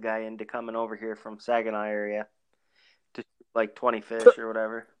talked the guy into coming over here from Saginaw area to 20 fish or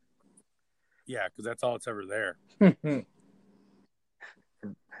whatever. Yeah, because that's all it's ever there.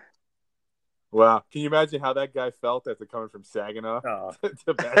 Wow. Can you imagine how that guy felt after coming from Saginaw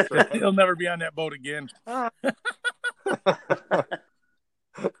to Bass Rack? He'll never be on that boat again.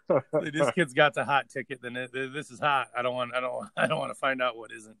 This kid's got the hot ticket. Then this is hot. I don't want to find out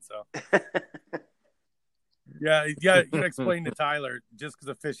what isn't. So, yeah, you got to explain to Tyler. Just because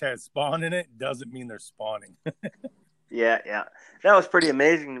a fish has spawn in it doesn't mean they're spawning. Yeah, that was pretty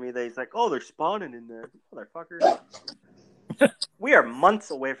amazing to me. That he's like, "Oh, they're spawning in there, motherfucker." We are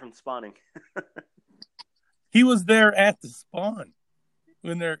months away from spawning. He was there at the spawn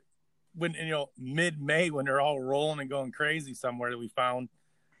when mid-May when they're all rolling and going crazy somewhere that we found.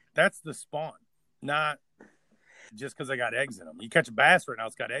 That's the spawn, not just because they got eggs in them. You catch a bass right now,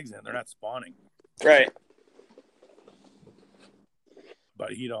 it's got eggs in it. They're not spawning. Right.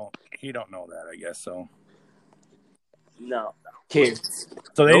 But he don't know that, I guess. So No. Okay. they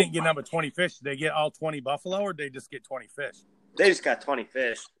Nope. didn't get number 20 fish. Did they get all 20 buffalo, or did they just get 20 fish? They just got 20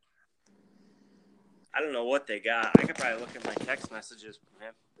 fish. I don't know what they got. I could probably look at my text messages from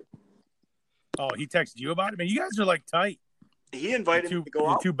him. Oh, he texted you about it? Man, you guys are like tight. He invited me to go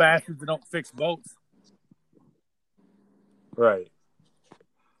out. Two bastards that don't fix boats. Right.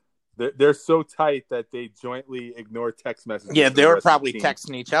 They're so tight that they jointly ignore text messages. Yeah, for they the were rest of probably the team.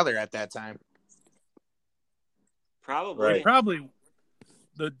 texting each other at that time. Probably. Right. Probably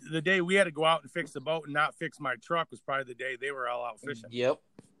the day we had to go out and fix the boat and not fix my truck was probably the day they were all out fishing. Yep.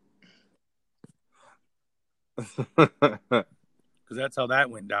 Because that's how that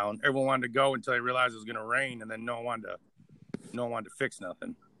went down. Everyone wanted to go until they realized it was going to rain, and then no one wanted to fix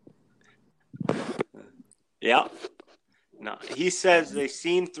nothing. Yeah. No, he says they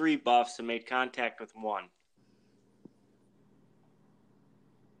seen 3 buffs and made contact with 1.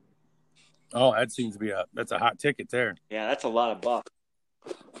 Oh, that seems to be that's a hot ticket there. Yeah, that's a lot of buffs.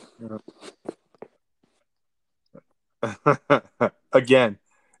 Again,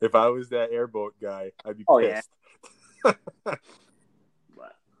 if I was that airboat guy, I'd be pissed. But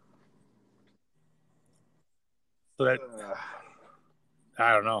So that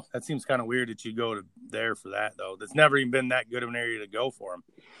I don't know. That seems kind of weird that you go to there for that though. That's never even been that good of an area to go for him.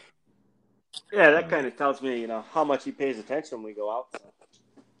 yeah, that kind of tells me, how much he pays attention when we go out.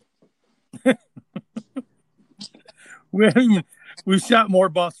 We've shot more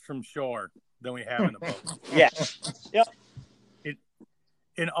buffs from shore than we have in the boats. Yeah. Yep.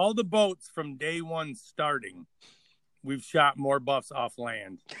 In all the boats from day one starting, we've shot more buffs off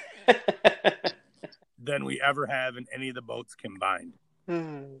land than we ever have in any of the boats combined. That's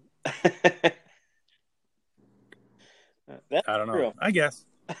I don't know. true. I guess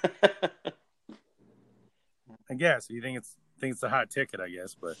you think it's a hot ticket, I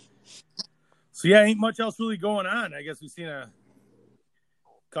guess, but so yeah, ain't much else really going on. I guess we've seen a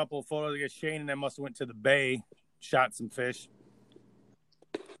couple of photos. I guess Shane and them must have went to the bay, shot some fish.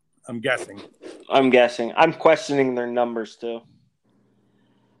 I'm guessing. I'm questioning their numbers too.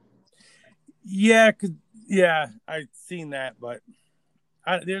 Yeah, I've seen that, but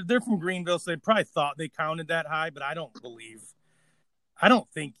they're from Greenville, so they probably thought they counted that high, but I don't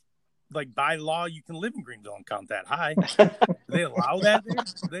think, like, by law, you can live in Greenville and count that high. Do they allow that there?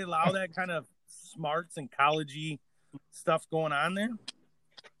 Do they allow that kind of smarts and college-y stuff going on there?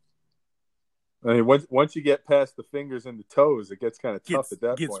 I mean, once you get past the fingers and the toes, it gets kind of tough at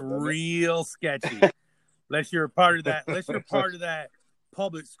that gets point. Gets real sketchy. Unless you're a part of that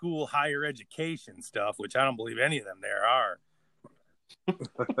public school higher education stuff, which I don't believe any of them there are.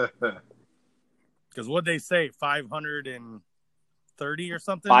 Because what'd they say, 530 or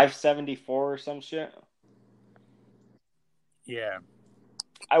something? 574 or some shit. Yeah.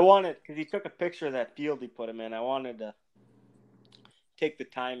 I wanted, because he took a picture of that field he put him in. I wanted to take the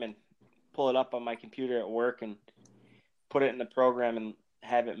time and pull it up on my computer at work and put it in the program and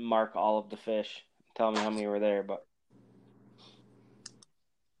have it mark all of the fish, tell me how many were there. But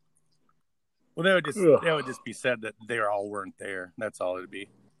well, they would just be said that they all weren't there. That's all it'd be.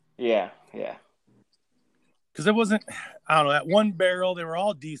 Yeah. Because it wasn't, I don't know, that one barrel, they were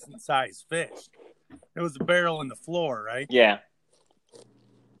all decent sized fish. It was a barrel in the floor, right? Yeah.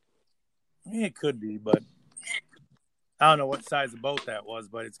 It could be, but I don't know what size of boat that was,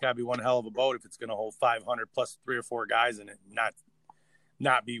 but it's got to be one hell of a boat if it's going to hold 500 plus 3 or 4 guys in it, and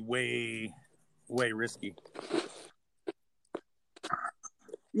not be way, way risky.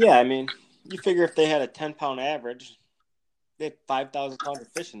 Yeah, I mean, you figure if they had a 10-pound average, they had 5,000 pounds of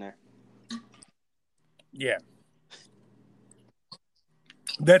fish in there. Yeah.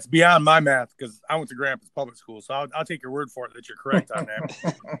 That's beyond my math because I went to Grandpa's public school, so I'll take your word for it that you're correct on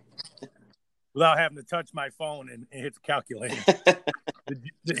that. Without having to touch my phone and hit the calculator.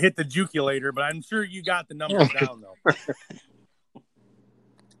 Hit the jukulator, but I'm sure you got the numbers down, though.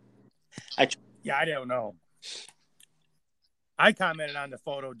 I don't know. I commented on the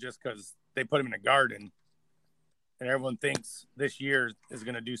photo just because they put him in a garden, and everyone thinks this year is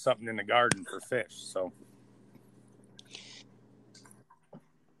going to do something in the garden for fish. So,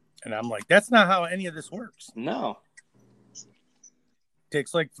 and I'm like, that's not how any of this works. No.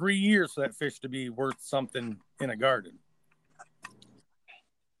 Takes like 3 years for that fish to be worth something in a garden.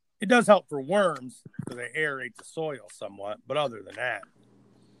 It does help for worms because they aerate the soil somewhat, but other than that,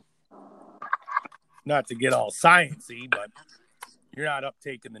 not to get all sciencey, but you're not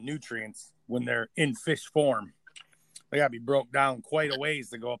uptaking the nutrients when they're in fish form. They got to be broke down quite a ways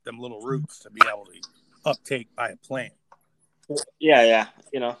to go up them little roots to be able to uptake by a plant. Yeah.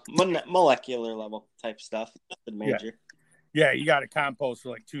 Molecular level type stuff. The major. Yeah, you got to compost for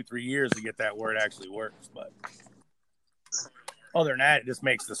like 2-3 years to get that where it actually works. But other than that, it just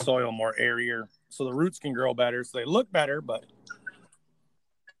makes the soil more airier, so the roots can grow better, so they look better. But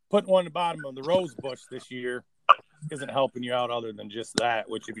putting one at the bottom of the rose bush this year isn't helping you out other than just that,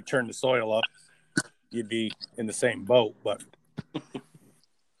 which if you turn the soil up, you'd be in the same boat. But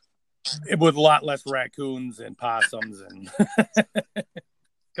with a lot less raccoons and possums and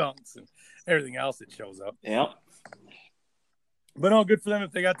skunks and everything else that shows up. Yeah. But no, good for them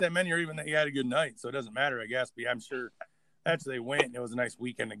if they got that many, or even that you had a good night. So it doesn't matter, I guess. But I'm sure after they went, and it was a nice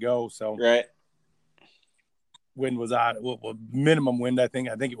weekend to go. So right. Wind was out. Well, minimum wind, I think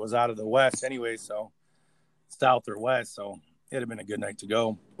it was out of the west anyway. So south or west. So it'd have been a good night to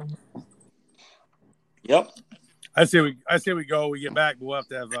go. Yep. I say we go. We get back, but we'll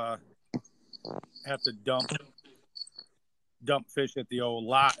have to dump fish at the old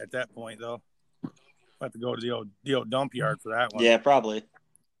lot at that point, though. We'll have to go to the old dump yard for that one. Yeah, probably.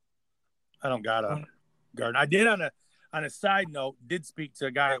 I don't got a garden. I did on a side note, did speak to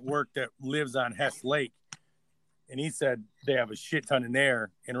a guy at work that lives on Hess Lake, and he said they have a shit ton in there,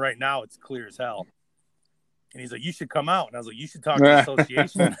 and right now it's clear as hell. And he's like, you should come out. And I was like, you should talk to the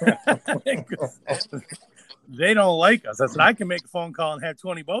association. They don't like us. I said, I can make a phone call and have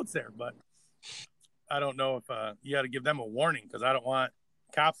 20 boats there, but I don't know if you got to give them a warning, because I don't want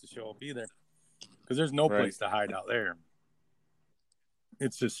cops to show up either, because there's no place to hide out there.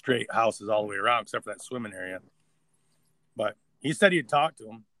 It's just straight houses all the way around, except for that swimming area. But he said he'd talk to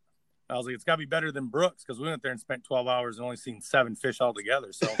him. I was like, it's got to be better than Brooks, because we went there and spent 12 hours and only seen 7 fish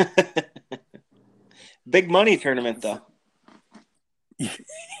altogether. So big money tournament, though.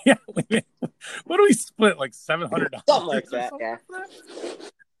 Yeah. What do we split? Like $700? Something like that, yeah.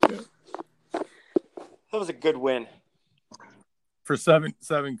 That was a good win. For seven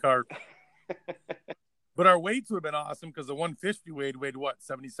carp. But our weights would have been awesome, because the one fish we weighed what,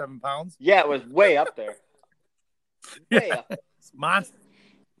 77 pounds? Yeah, it was way up there. Way up there. It's monster.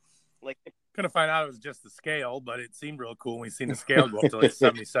 Like, couldn't find out it was just the scale, but it seemed real cool when we seen the scale go up to like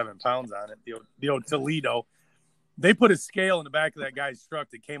 77 pounds on it. The old Toledo. They put a scale in the back of that guy's truck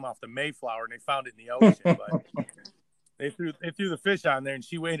that came off the Mayflower, and they found it in the ocean. But they threw the fish on there, and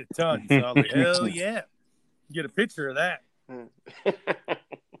she weighed a ton. So I was like, hell yeah. Get a picture of that.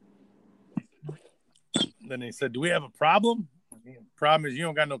 Then they said, do we have a problem? The problem is you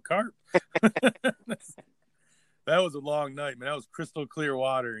don't got no carp. That was a long night, man. That was crystal clear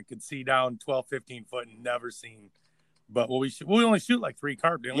water and could see down 12, 15 foot and never seen. But we only shoot like 3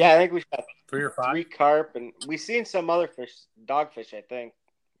 carp, didn't we? Yeah, I think we shot 3 or 5. 3 carp, and we seen some other fish, dogfish, I think.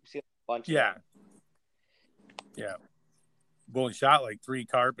 We seen a bunch. Yeah. Yeah. We only shot like 3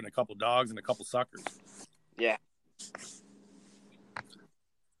 carp and a couple dogs and a couple suckers. Yeah.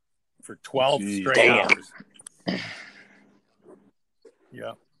 For 12 straight hours.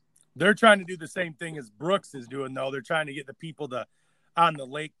 Yeah. They're trying to do the same thing as Brooks is doing, though. They're trying to get the people on the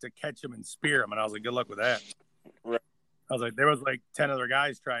lake to catch them and spear them. And I was like, good luck with that. Right. I was like, there was like 10 other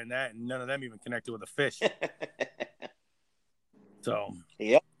guys trying that, and none of them even connected with a fish. So,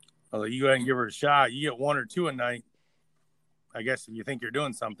 yeah. I was like, you go ahead and give her a shot. You get 1 or 2 a night. I guess if you think you're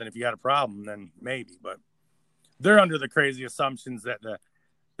doing something, if you got a problem, then maybe. But they're under the crazy assumptions that the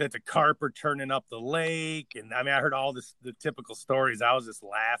carp are turning up the lake. And I mean, I heard all the typical stories. I was just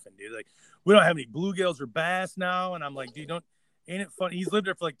laughing, dude. Like, we don't have any bluegills or bass now. And I'm like, dude, ain't it funny? He's lived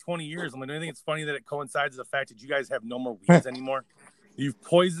there for like 20 years. I'm like, do you think it's funny that it coincides with the fact that you guys have no more weeds anymore? You've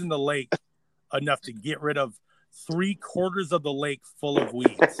poisoned the lake enough to get rid of 3/4 of the lake full of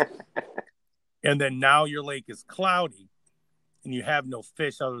weeds. And then now your lake is cloudy and you have no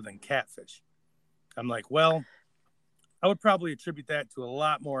fish other than catfish. I'm like, well, I would probably attribute that to a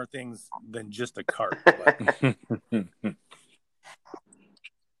lot more things than just a carp. But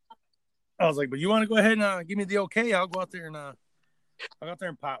I was like, but you want to go ahead and give me the okay? I'll go out there and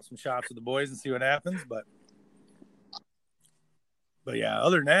pop some shots with the boys and see what happens. But yeah,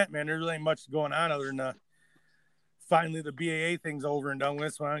 other than that, man, there really ain't much going on other than finally the BAA thing's over and done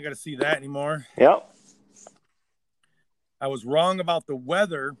with, so I don't got to see that anymore. Yep. I was wrong about the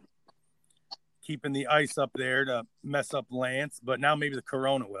weather keeping the ice up there to mess up Lance, but now maybe the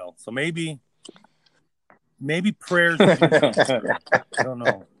corona will. So maybe prayers. I don't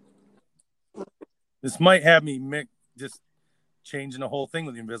know. This might have me just changing the whole thing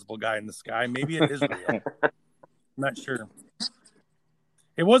with the invisible guy in the sky. Maybe it is real. I'm not sure.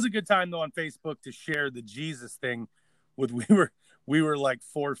 It was a good time though on Facebook to share the Jesus thing we were like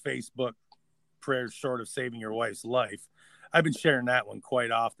 4 Facebook prayers short of saving your wife's life. I've been sharing that one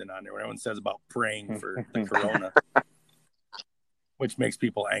quite often on there. When everyone says about praying for the corona, which makes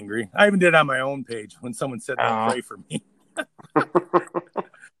people angry. I even did it on my own page when someone said they'll pray for me.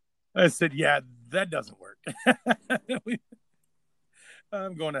 I said, yeah, that doesn't work.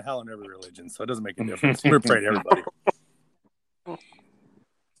 I'm going to hell in every religion, so it doesn't make a difference. We're praying to everybody.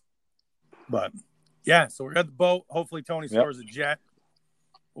 But yeah, so we're at the boat. Hopefully Tony scores a jet.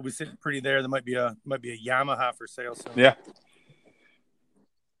 We'll be sitting pretty there. There might be a Yamaha for sale soon. Yeah.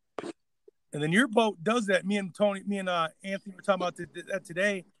 And then your boat does that. Me and Anthony were talking about that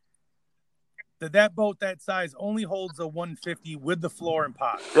today. That boat that size only holds a 150 with the floor and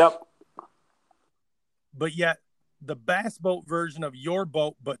pot. Yep. But yet the bass boat version of your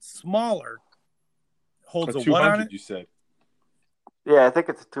boat, but smaller, holds a what on it? You said. Yeah, I think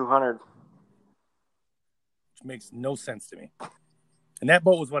it's a 200. Which makes no sense to me. And that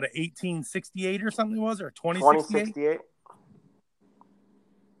boat was what, an 1868 or something was, or a 2068?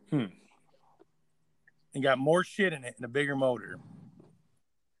 2068. And got more shit in it and a bigger motor.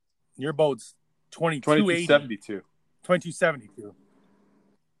 Your boat's 2272.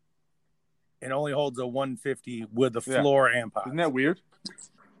 And only holds a 150 with the floor and pot. Isn't that weird?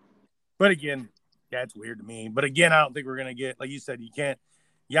 But again, it's weird to me. But again, I don't think we're going to get, like you said, you can't,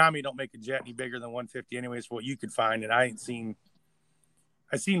 Yami don't make a jet any bigger than 150 anyways for what you could find. And I seen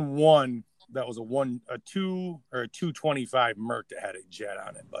one that was a 225 Merc that had a jet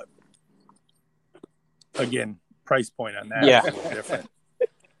on it. But again, price point on that is a little different.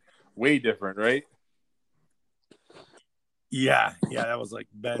 Way different, right? Yeah, that was like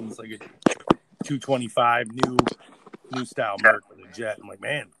Ben's like a 225 new style Merc with a jet. I'm like,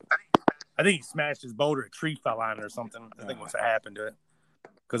 man, I think he smashed his boat or a tree fell on it or something. I think what's happened to it,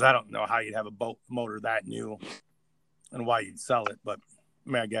 because I don't know how you'd have a boat motor that new and why you'd sell it. But I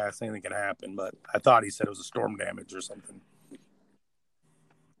mean, I guess anything can happen. But I thought he said it was a storm damage or something.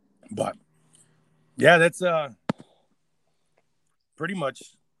 But yeah, that's pretty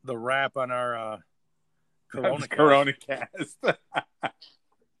much the wrap on our Corona cast.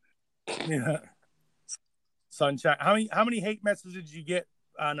 Yeah. Sunshine. How many hate messages did you get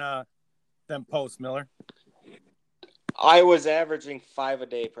on them posts, Miller? I was averaging 5 a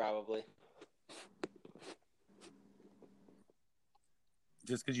day, probably.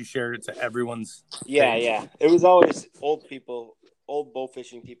 Just because you shared it to everyone's page. Yeah. It was always old bow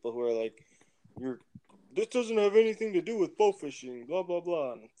fishing people who are like, this doesn't have anything to do with bow fishing, blah, blah,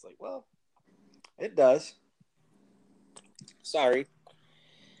 blah. And it's like, well, it does. Sorry.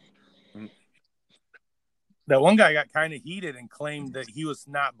 That one guy got kind of heated and claimed that he was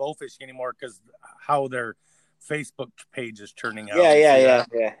not bow fishing anymore because how their Facebook page is turning out. Yeah.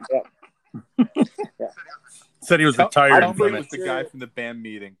 Said he was retired. I don't think it was the guy from the band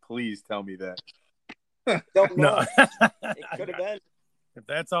meeting. Please tell me that. Don't know. No. It could have been. If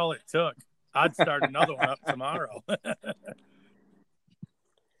that's all it took, I'd start another one up tomorrow.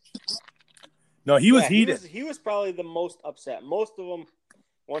 No, he was heated. He was probably the most upset. Most of them,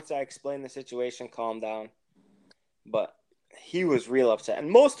 once I explained the situation, calmed down. But he was real upset.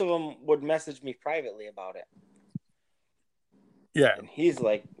 And most of them would message me privately about it. Yeah. And he's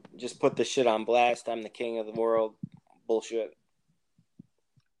like, just put this shit on blast. I'm the king of the world. Bullshit.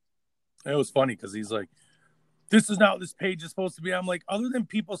 It was funny because he's like, this is not what this page is supposed to be. I'm like, other than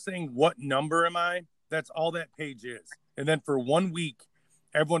people saying, what number am I? That's all that page is. And then for 1 week,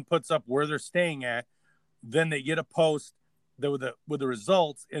 everyone puts up where they're staying at. Then they get a post with the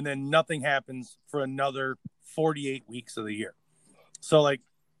results, and then nothing happens for another 48 weeks of the year. So, like,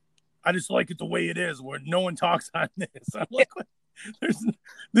 I just like it the way it is, where no one talks on this. I'm like,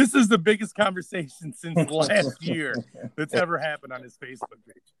 this is the biggest conversation since last year that's ever happened on his Facebook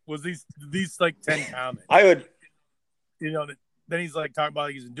page. Was these like 10 comments? I would, Then he's like talking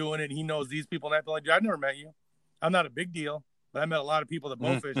about he's doing it. And he knows these people, and I'm like, I've never met you. I'm not a big deal, but I met a lot of people that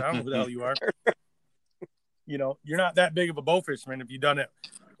bowfish. I don't know who the hell you are. You're not that big of a bowfisherman if you've done it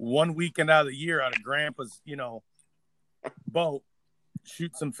 1 weekend out of the year out of grandpa's, boat,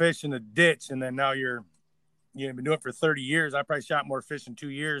 shoot some fish in the ditch, and then now you've been doing it for 30 years. I probably shot more fish in 2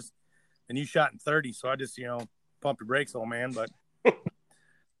 years than you shot in 30. So I just, pumped the brakes, old man. But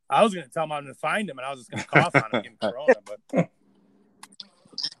I was going to tell him I'm going to find him, and I was just going to cough on him, give him corona. But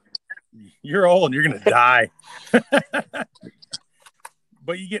you're old and you're going to die.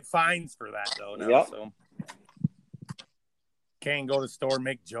 But you get fines for that, though, now. Yep. So can't go to the store and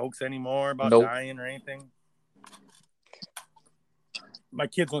make jokes anymore about dying or anything. My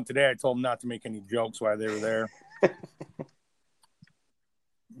kids went today. I told them not to make any jokes while they were there.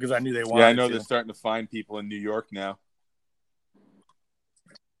 Because I knew they wanted to. Yeah, I know they're starting to find people in New York now.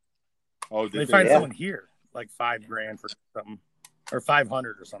 Oh, they find someone here. like $5,000 for something, or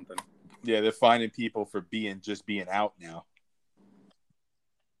 500 or something. Yeah, they're finding people for being out now.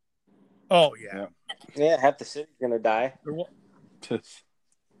 Oh yeah. Yeah, half the city's gonna die.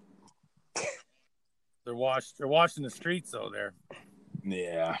 They're washing the streets though there.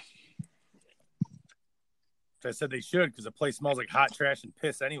 Yeah. I said they should because the place smells like hot trash and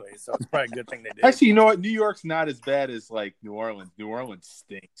piss anyway, so it's probably a good thing they did. Actually, you know what? New York's not as bad as like New Orleans. New Orleans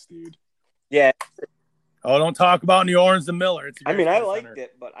stinks, dude. Yeah. Oh, don't talk about New Orleans and Miller. I mean, I liked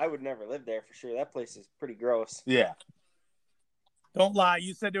it, but I would never live there for sure. That place is pretty gross. Yeah. Don't lie.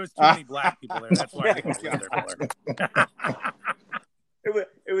 You said there was too many black people there. That's why I didn't live there, Miller.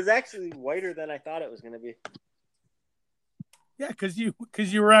 It was actually whiter than I thought it was going to be. Yeah, because you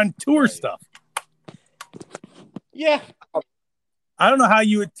were on tour stuff. Yeah. I don't know how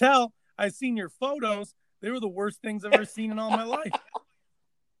you would tell. I've seen your photos. They were the worst things I've ever seen in all my life.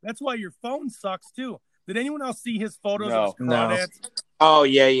 That's why your phone sucks too. Did anyone else see his photos of his crawdads? Oh,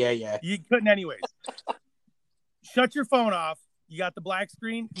 yeah. You couldn't anyways. Shut your phone off. You got the black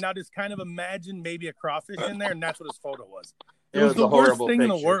screen. Now just kind of imagine maybe a crawfish in there, and that's what his photo was. It was the worst thing in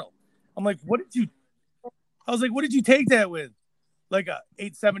the world. I'm like, what did you take that with? Like a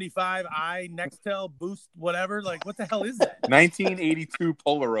 875i Nextel Boost, whatever. Like, what the hell is that? 1982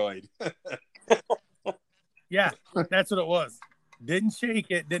 Polaroid. Yeah, that's what it was. Didn't shake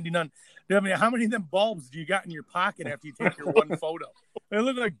it. Didn't do nothing. I mean, how many of them bulbs do you got in your pocket after you take your one photo? It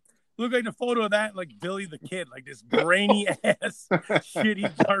looked like the photo of that, like Billy the Kid, like this grainy ass,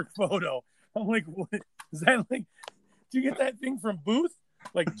 shitty dark photo. I'm like, what is that? Like, did you get that thing from Booth?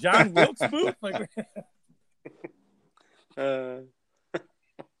 Like John Wilkes Booth? Like,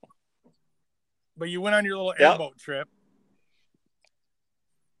 but you went on your little airboat trip.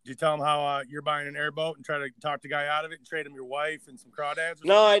 Did you tell him how you're buying an airboat and try to talk the guy out of it and trade him your wife and some crawdads?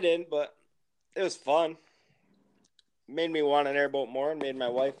 No, I didn't, but it was fun. Made me want an airboat more and made my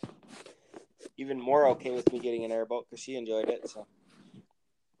wife even more okay with me getting an airboat because she enjoyed it. So,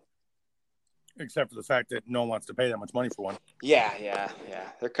 except for the fact that no one wants to pay that much money for one. Yeah.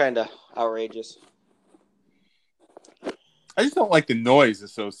 They're kind of outrageous. I just don't like the noise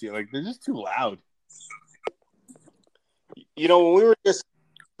associated. Like, they're just too loud. You know, when we were just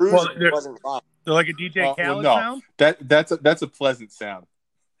cruising, it wasn't loud. They're like a DJ Khaled sound? That's a pleasant sound.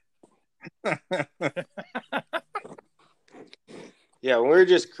 Yeah, when we were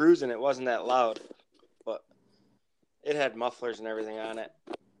just cruising, it wasn't that loud, but it had mufflers and everything on it.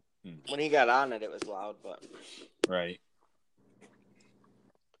 When he got on it, it was loud, but right.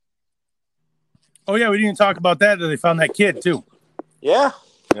 Oh yeah, we didn't talk about that. They found that kid too. Yeah.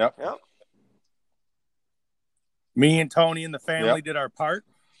 Yep. Me and Tony and the family did our part.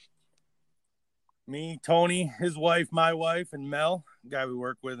 Me, Tony, his wife, my wife, and Mel, the guy we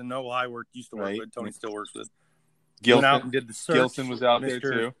work with, and used to work with. Tony still works with. Gilson, went out and did the search. Gilson was out there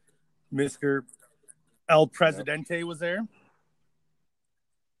too. Mr. El Presidente was there.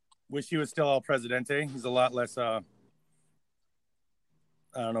 Wish he was still El Presidente. He's a lot less, I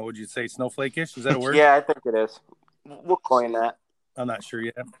don't know, would you say snowflake-ish? Is that a word? Yeah, I think it is. We'll coin that. I'm not sure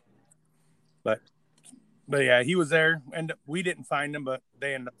yet. But yeah, he was there, and we didn't find him, but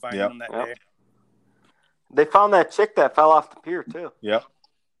they ended up finding him that day. They found that chick that fell off the pier, too. Yep.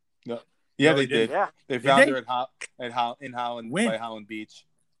 Yeah, they did. Yeah. They found her in Holland, by Holland Beach.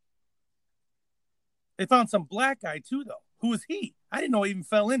 They found some black guy, too, though. Who was he? I didn't know he even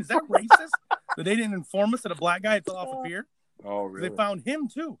fell in. Is that racist? That they didn't inform us that a black guy fell off the pier? Oh, really? They found him,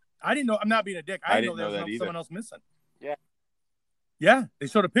 too. I didn't know. I'm not being a dick. I didn't know there was someone else missing. Yeah. Yeah. They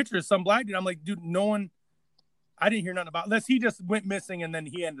showed a picture of some black dude. I'm like, dude, no one. I didn't hear nothing about it. Unless he just went missing and then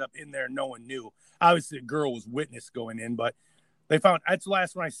he ended up in there and no one knew. Obviously, a girl was witness going in, but they found, that's the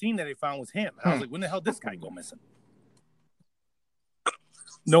last one I seen that they found was him. And I was like, when the hell did this guy go missing?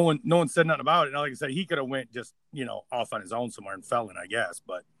 No one said nothing about it. Now, like I said, he could have went just, off on his own somewhere and fell in, I guess,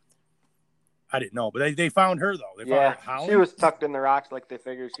 but I didn't know. But they found her, though. They found her at Holland. She was tucked in the rocks like they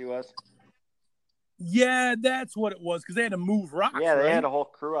figured she was. Yeah, that's what it was, because they had to move rocks. Yeah, they had a whole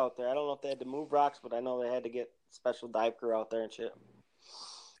crew out there. I don't know if they had to move rocks, but I know they had to get special dive crew out there and shit.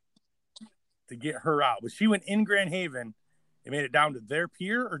 To get her out. But she went in Grand Haven. They made it down to their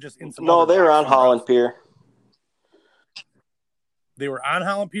pier or just in some No, they were on Holland Pier. They were on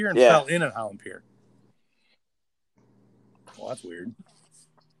Holland Pier and fell in at Holland Pier. Well, that's weird.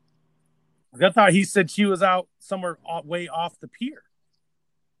 I thought he said she was out somewhere way off the pier.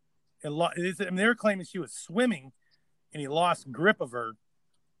 They were claiming she was swimming and he lost grip of her.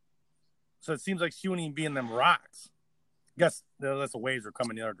 So it seems like she wouldn't even be in them rocks. I guess that's the waves are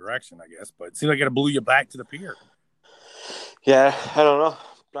coming the other direction, I guess. But it seems like it blew you back to the pier. Yeah, I don't know.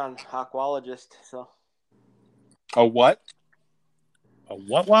 I'm an aquologist, so. A what? A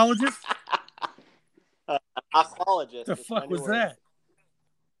what-wologist? Aquologist. The fuck was that?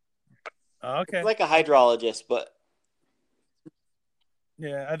 Okay. It's like a hydrologist, but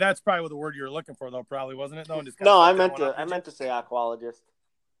yeah, that's probably what the word you were looking for, though. Probably wasn't it? No, I meant to say aquologist.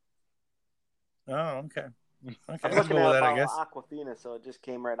 Oh, okay. I'm looking at a bottle of Aquafina, so it just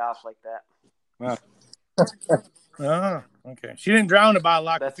came right off like that. Oh, okay. She didn't drown a bottle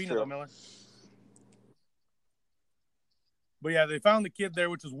of Aquafina, though, Miller. But yeah, they found the kid there,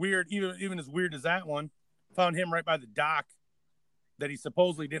 which was weird. Even as weird as that one, found him right by the dock that he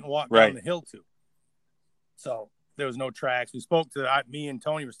supposedly didn't walk down the hill to. So there was no tracks. We spoke to me and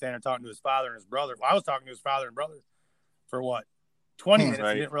Tony were standing there talking to his father and his brother. Well, I was talking to his father and brother for 20 minutes. Right.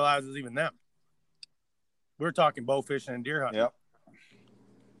 And didn't realize it was even them. We were talking bow fishing and deer hunting. Yep.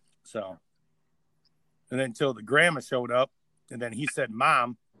 So, and then until the grandma showed up, and then he said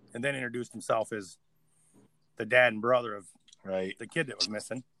mom, and then introduced himself as the dad and brother of the kid that was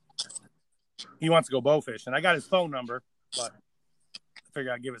missing. He wants to go bow fishing. I got his phone number, but I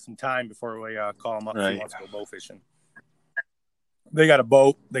figured I'd give it some time before we call him up if he wants to go bow fishing. They got a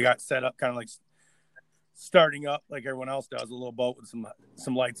boat. They got set up kind of like starting up like everyone else does, a little boat with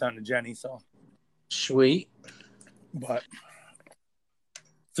some lights on the Jenny. So sweet. But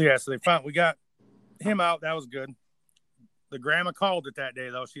so yeah, so we got him out. That was good. The grandma called it that day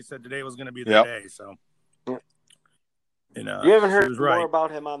though. She said today was going to be the day. So. And, you haven't heard more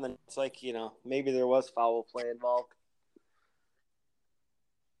about him on the. It's like maybe there was foul play involved.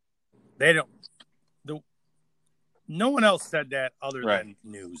 They don't. No one else said that other than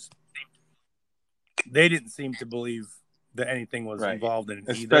news. They didn't seem to believe that anything was involved in it,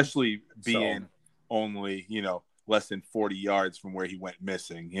 especially being only less than 40 yards from where he went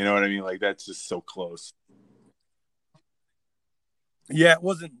missing. You know what I mean? Like that's just so close. Yeah, it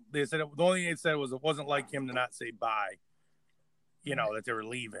wasn't. They said the only thing they said was it wasn't like him to not say bye. That they were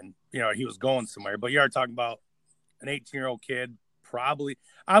leaving. He was going somewhere. But you are talking about an 18-year-old kid, probably.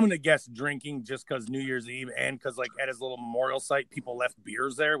 I'm gonna guess drinking just because New Year's Eve and because like at his little memorial site, people left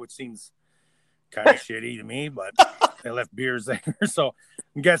beers there, which seems kind of shitty to me. But they left beers there, so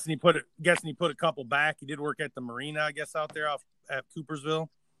I'm guessing he put a couple back. He did work at the marina, I guess, out there off at Coopersville.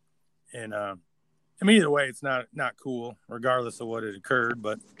 And I mean, either way, it's not cool, regardless of what had occurred.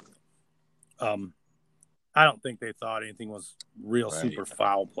 But I don't think they thought anything was real super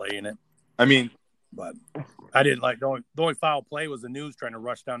foul play in it. I mean, but I didn't like the only foul play was the news trying to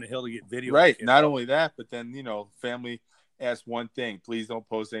rush down the hill to get video. Right. Not only that, but then family asked one thing: please don't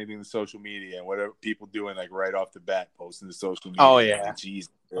post anything to social media. And whatever people doing, like right off the bat, posting to social media. Oh yeah, jeez.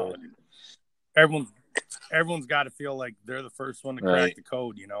 Everyone's got to feel like they're the first one to crack the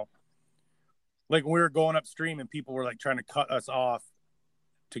code. Like when we were going upstream and people were like trying to cut us off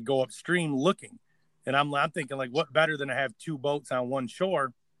to go upstream looking. And I'm thinking, like, what better than to have two boats on one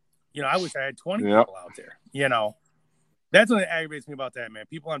shore? I wish I had 20 people out there. That's what aggravates me about that, man.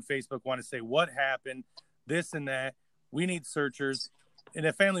 People on Facebook want to say, what happened, this and that. We need searchers. And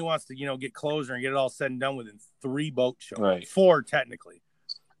if family wants to, get closure and get it all said and done within 3 boat shows. Right. 4, technically.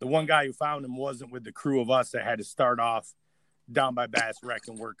 The one guy who found him wasn't with the crew of us that had to start off down by Bass Wreck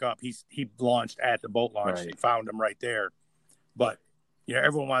and work up. He launched at the boat launch and found him right there. But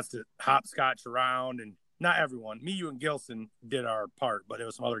everyone wants to hopscotch around, and not everyone. Me, you, and Gilson did our part, but there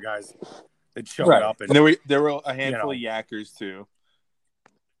was some other guys that showed up. And there were a handful of yackers too.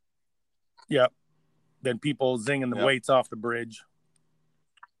 Yep. Then people zinging the weights off the bridge.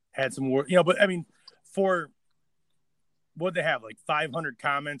 Had some work, but I mean, for what they have, like 500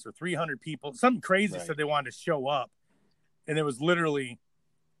 comments or 300 people, something crazy said they wanted to show up, and it was literally.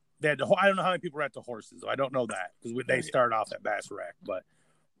 They had I don't know how many people were at the horses. I don't know that because they started off at Bass Wreck. But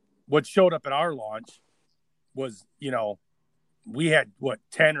what showed up at our launch was, we had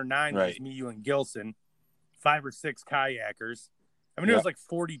 10 or 9 was me, you, and Gilson, 5 or 6 kayakers. I mean, there was like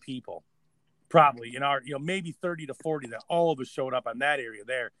 40 people, probably in our, maybe 30 to 40 that all of us showed up on that area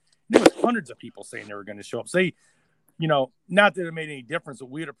there. There was hundreds of people saying they were going to show up. So not that it made any difference, but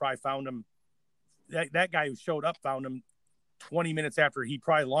we would have probably found them. That guy who showed up found him 20 minutes after he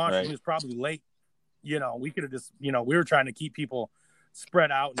probably launched. He was probably late. We could have just, we were trying to keep people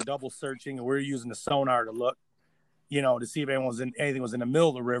spread out and double searching, and we were using the sonar to look, to see if anything was in the middle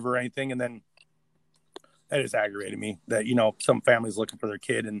of the river or anything. And then that just aggravated me that, some families looking for their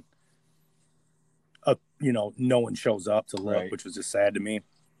kid and, no one shows up to look, which was just sad to me.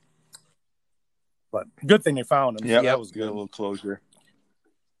 But good thing they found him. Yeah, that was good. A little closure.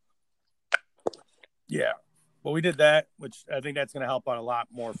 Yeah. Well, we did that, which I think that's going to help out a lot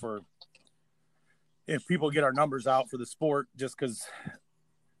more for if people get our numbers out for the sport, just because,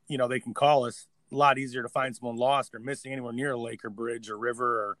 they can call us. a lot easier to find someone lost or missing anywhere near a lake or bridge or river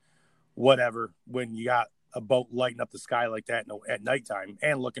or whatever when you got a boat lighting up the sky like that at nighttime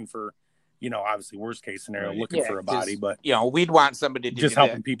and looking for, obviously worst case scenario, looking for a body. But we'd want somebody to just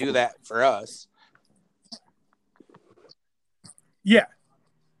helping people do that for us. Yeah.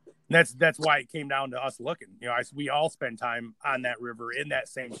 That's why it came down to us looking. We all spend time on that river in that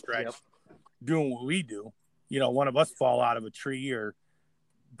same stretch doing what we do. One of us fall out of a tree or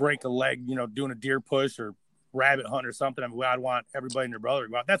break a leg, doing a deer push or rabbit hunt or something. I'd want everybody and their brother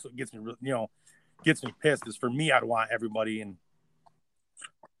to go out. That's what gets me pissed is for me, I'd want everybody, and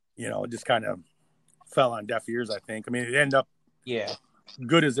it just kind of fell on deaf ears, I think. I mean, it ended up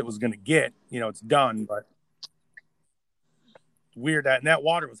good as it was going to get. It's done, but weird that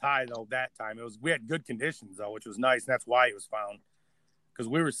water was high though that time. We had good conditions though, which was nice, and that's why it was found, because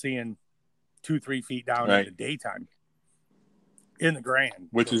we were seeing 2-3 feet down in the daytime in the Grand,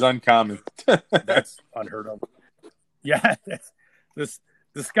 which is uncommon. That's unheard of. Yeah,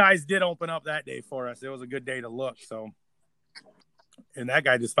 the skies did open up that day for us. It was a good day to look. So, and that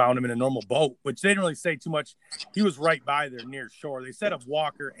guy just found him in a normal boat, which they didn't really say too much. He was right by there near shore. They said a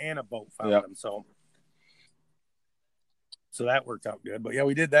walker and a boat found him. So that worked out good. But yeah,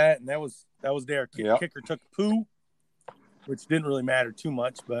 we did that, and that was there. Kicker took poo, which didn't really matter too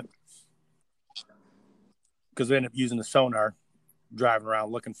much, but because we ended up using the sonar, driving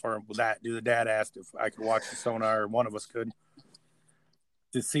around looking for him with that. The dad asked if I could watch the sonar, or one of us could,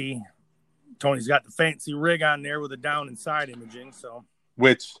 to see. Tony's got the fancy rig on there with a down inside imaging, so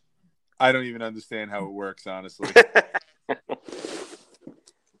which I don't even understand how it works, honestly.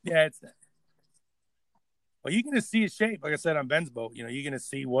 Yeah, well, you can just see his shape, like I said on Ben's boat. You're going to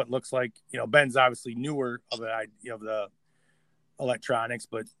see what looks like. Ben's obviously newer of the electronics,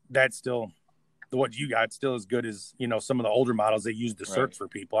 but that's still what you got. Still as good as some of the older models they use to search for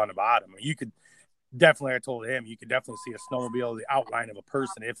people on the bottom. You could definitely, I told him, you could definitely see a snowmobile, the outline of a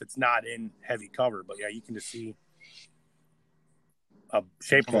person if it's not in heavy cover. But yeah, you can just see a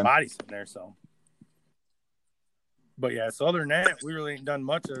shape of a body sitting there. So, but yeah, so other than that, we really ain't done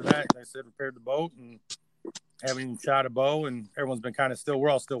much of that. Like I said, repaired the boat and haven't even shot a bow, and everyone's been kind of we're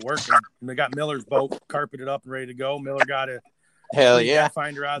all still working. And they got Miller's boat carpeted up and ready to go. Miller got a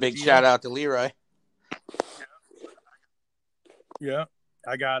finder out. Big shout out to Leroy. Yeah,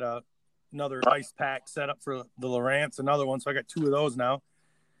 I got another ice pack set up for the Lowrance, another one. So I got 2 of those now.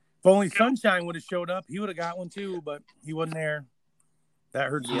 If only Sunshine would have showed up, he would have got one too, but he wasn't there.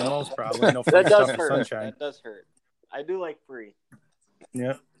 That hurts the most, probably. No free that does stuff hurt. Sunshine. That does hurt. I do like free.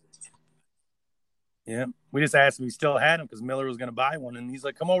 Yeah. Yeah. We just asked him if he still had them because Miller was going to buy one, and he's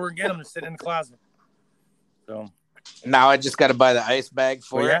like, "Come over and get them. They're sitting in the closet." So now I just got to buy the ice bag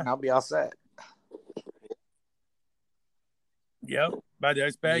for it, and I'll be all set. Yep. Buy the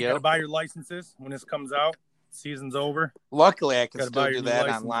ice bag. Got to buy your licenses when this comes out. Season's over. Luckily, I can still do that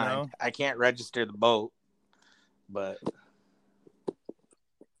online. Now. I can't register the boat, but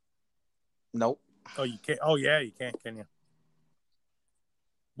nope. Oh, you can't. Oh, yeah, you can't, can you?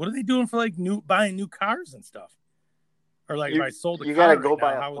 What are they doing for buying new cars and stuff? Or if I sold a car, you gotta go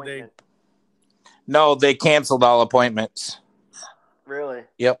by how would they? No, they canceled all appointments. Really?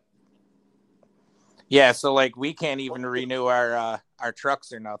 Yep. Yeah, so we can't even renew our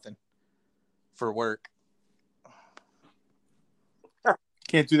trucks or nothing for work.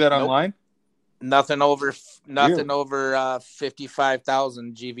 Can't do that online? Nothing over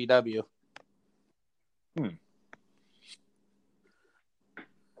 55,000 GVW.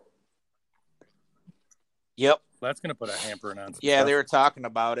 Yep. That's going to put a hamper on some Yeah, stuff. They were talking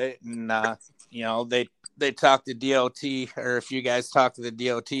about it, and they talked to DOT, or if you guys talked to the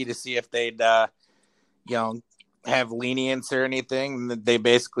DOT to see if they'd have lenience or anything. They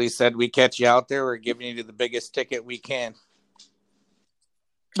basically said, "We catch you out there, we're giving you the biggest ticket we can."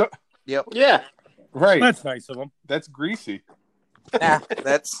 Yep. Yeah. Right. That's nice of them. That's greasy. Nah,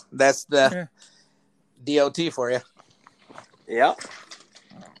 that's the DOT for you. Yep.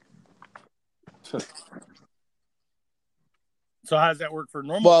 So how does that work for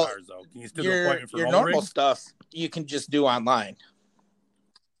normal cars, though? Can you still do appointment for your normal normal rigs? stuff? You can just do online.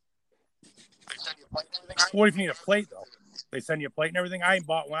 What if you need a plate, though? They send you a plate and everything. I ain't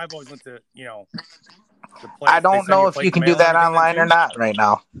bought one. I've always went to, the plate. I don't know if you can do that online or not right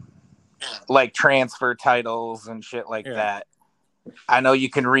now. Like transfer titles and shit like that. I know you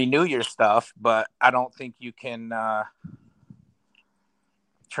can renew your stuff, but I don't think you can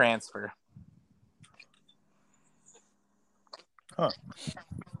transfer. Huh.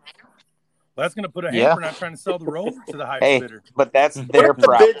 Well, that's going to put a hamper on trying to sell the Rover to the highest bidder. But that's their problem.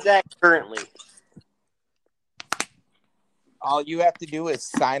 problem. The bids at currently. All you have to do is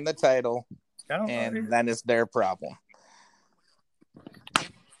sign the title and then it's their problem.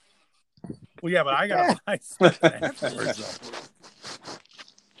 Well, yeah, but I gotta buy something afterwards,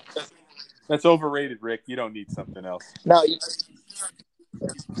 though. That's overrated, Rick. You don't need something else. No,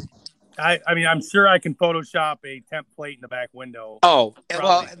 I mean, I'm sure I can Photoshop a temp plate in the back window. Oh, Probably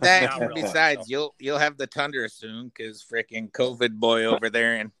well, that not real besides, life, you'll have the Tundra soon because freaking COVID boy over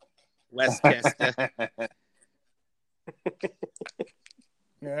there in Westchester.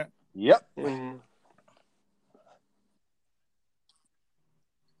 Yeah. Yep. Mm-hmm.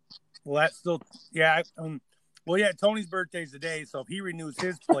 Well, that's still, yeah. Well, yeah, Tony's birthday's today, so if he renews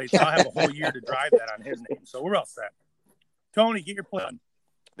his plates, I'll have a whole year to drive that on his name. So we're all set. Tony, get your plate on.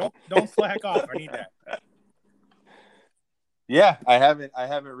 Don't slack off. I need that. Yeah, I haven't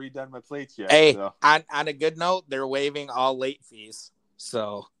redone my plates yet. Hey, so. on a good note, they're waiving all late fees.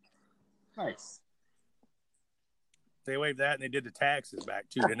 So Nice. They waived that and they did the taxes back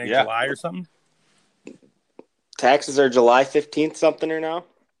too, didn't they? Yeah. July or something? Taxes are July 15th something or now?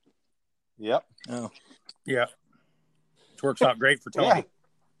 Yep. Oh. Yeah. Which works out great for Tony. Yeah.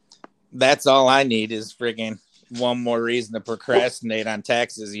 That's all I need is friggin' one more reason to procrastinate on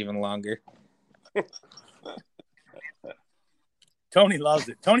taxes even longer. Tony loves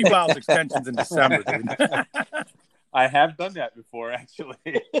it. Tony files extensions in December, dude. I have done that before, actually.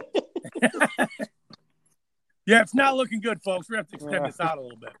 Yeah, it's not looking good, folks. We're going to have to extend this out a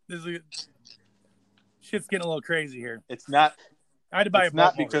little bit. Shit's getting a little crazy here. It's not. I had to buy it's a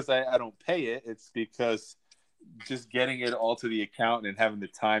not boat because I don't pay it. It's because just getting it all to the account and having the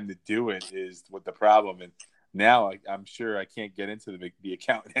time to do it is what the problem. And now I'm sure I can't get into the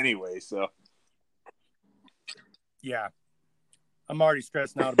account anyway. So yeah, I'm already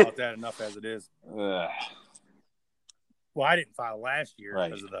stressing out about that enough as it is. Well, I didn't file last year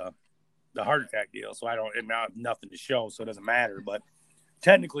because of the heart attack deal, so I have nothing to show, so it doesn't matter. But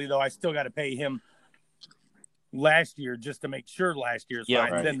technically, though, I still got to pay him last year just to make sure last year's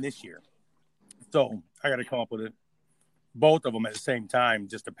fine, right. Then this year. So I got to come up with it, both of them at the same time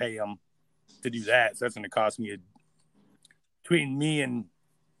just to pay them to do that. So that's going to cost me between me and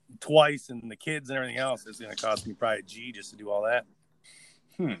twice and the kids and everything else, it's going to cost me probably a G just to do all that.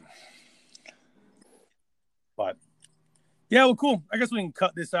 But yeah, well, cool. I guess we can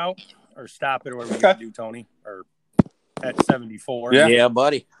cut this out or stop it or whatever we got to do, Tony, or at 74. Yeah,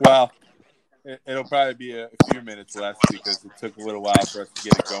 buddy. Well, it'll probably be a few minutes left because it took a little while for us to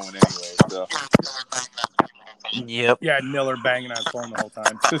get it going anyway. So. Yep. Yeah, Miller banging on his phone the whole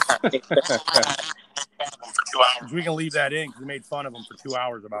time. We can leave that in because we made fun of him for 2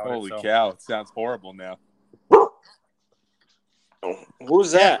 hours about it. Holy cow! It sounds horrible now.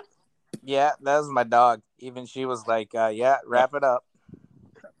 Who's that? Yeah, that was my dog. Even she was like, yeah, wrap it up.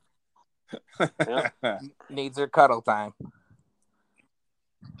 Needs her cuddle time.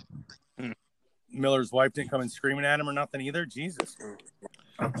 Miller's wife didn't come in screaming at him or nothing either. Jesus.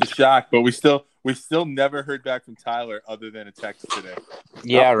 Just shocked, but we still never heard back from Tyler other than a text today.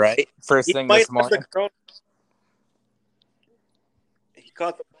 Yeah, right. First thing this morning. He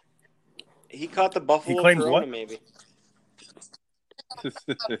caught the buffalo. He claims corona, what? Maybe.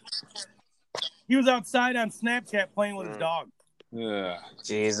 He was outside on Snapchat playing with his dog. Yeah.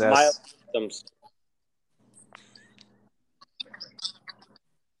 Jesus. Mild symptoms.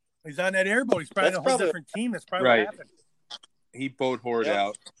 He's on that airboat. He's probably on a whole different team. That's probably right. what happened. He boat hoard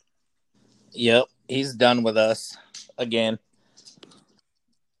out. Yep, he's done with us again.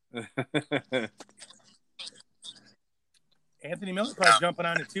 Anthony Miller's probably jumping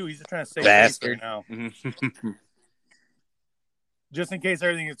on it too. He's just trying to save face right now. Just in case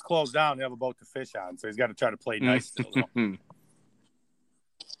everything gets closed down, they have a boat to fish on. So he's got to try to play nice still.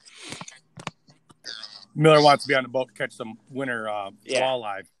 Miller wants to be on the boat to catch some winter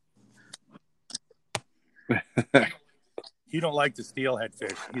walleye. He don't like the steelhead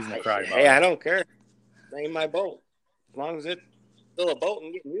fish. He's gonna cry about it. Hey, I don't care. It ain't my boat. As long as it's still a boat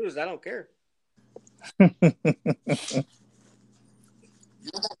and getting used, I don't care.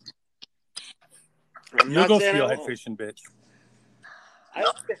 You'll go steelhead fishing, bitch. I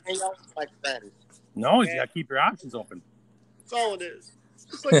like to hang out with my friends. No, you got to keep your options open. That's all it is.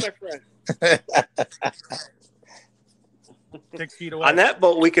 Just like my friends. 6 feet away. On that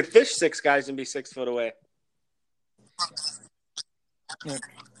boat, we could fish 6 guys and be 6 foot away.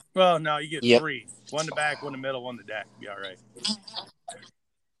 Well, no, you get 3. One the back, one the middle, one the deck. Be all right.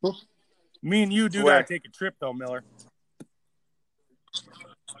 Me and you do got to take a trip, though, Miller.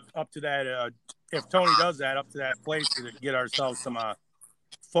 Up to that, if Tony does that, up to that place to get ourselves some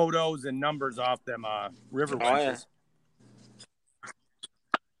photos and numbers off them river wenches.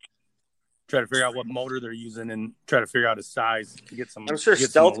 try to figure out what motor they're using and try to figure out a size to get some. I'm sure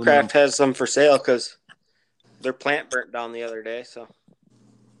Stealthcraft has some for sale because their plant burnt down the other day. So,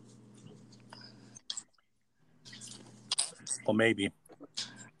 well, maybe,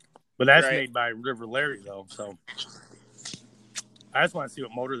 but that's made by River Larry though. So, I just want to see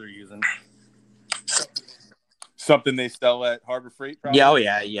what motor they're using. Something they sell at Harbor Freight, probably?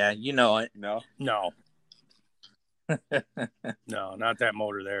 Yeah, you know it. No, no, not that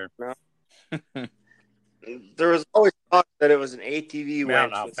motor there. No. There was always talk that it was an ATV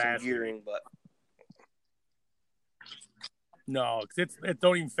winch with some gearing, but no, because it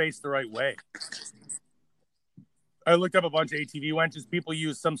don't even face the right way. I looked up a bunch of ATV winches. People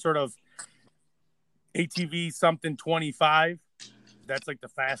use some sort of ATV something 25. That's like the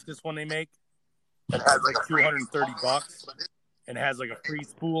fastest one they make. It has like $230 and has like a free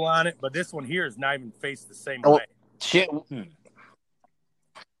spool on it. But this one here is not even faced the same way. Shit.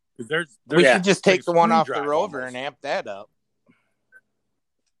 There's we could just take the one off the Rover and amp that up.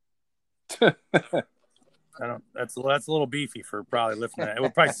 I don't. That's a little beefy for probably lifting that. It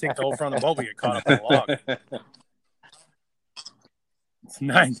would probably sink the whole front of the boat. We get caught up in the log. It's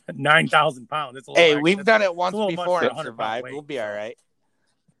 9,000 pounds. It's a hey, we've done it once before and survived. We'll be all right.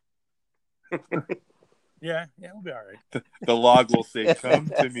 Yeah, we'll be all right. The log will say, "Come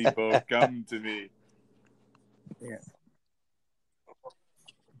to me, Bo. Come to me." Yeah.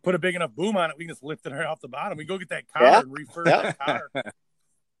 Put a big enough boom on it, we can just lift it right off the bottom. We go get that car and refurbish that car.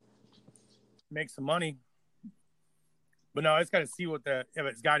 Make some money. But no, I just got to see if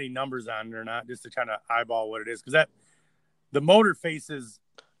it's got any numbers on it or not, just to kind of eyeball what it is. Because the motor faces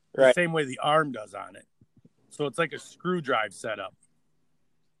the same way the arm does on it. So it's like a screw drive setup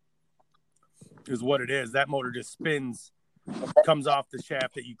is what it is. That motor just spins, comes off the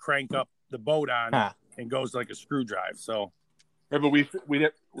shaft that you crank up the boat on and goes like a screw drive. So, yeah, but we'd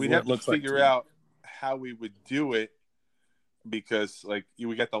have to figure out how we would do it because like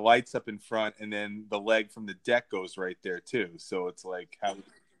we got the lights up in front and then the leg from the deck goes right there too. So it's like how.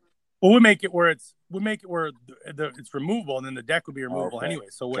 Well, we make it where it's removable, and then the deck would be removable anyway.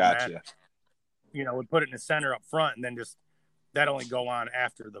 So it wouldn't matter. We'd put it in the center up front, and then just that only go on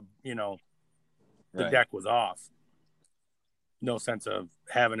after the deck was off. No sense of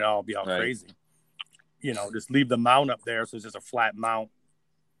having it all be all crazy. Just leave the mount up there, so it's just a flat mount.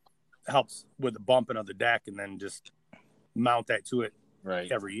 Helps with the bumping of the deck, and then just mount that to it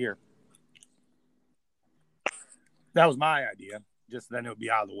every year. That was my idea. Just then it would be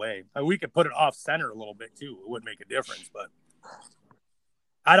out of the way. We could put it off center a little bit too. It wouldn't make a difference, but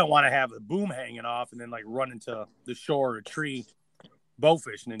I don't want to have the boom hanging off and then like run into the shore or a tree bow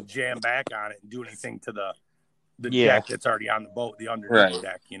fishing and jam back on it and do anything to the deck that's already on the boat, the underneath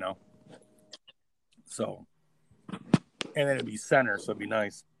deck, So, and then it'd be center, so it'd be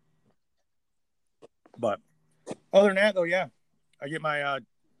nice. But other than that, though, I get my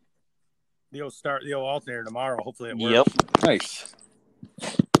the old alternator tomorrow. Hopefully it works. Yep, nice.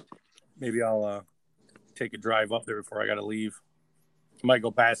 Maybe I'll take a drive up there before I got to leave. I might go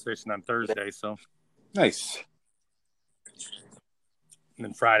bass fishing on Thursday, so nice. And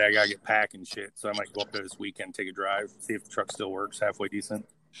then Friday I gotta get packing shit, so I might go up there this weekend, take a drive, see if the truck still works halfway decent.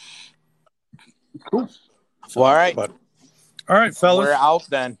 Cool. So, all right. All right, fellas. We're out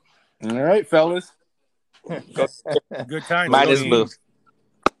then. All right, fellas. Good time. Might as well.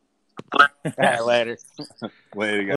 Later. Later, guys.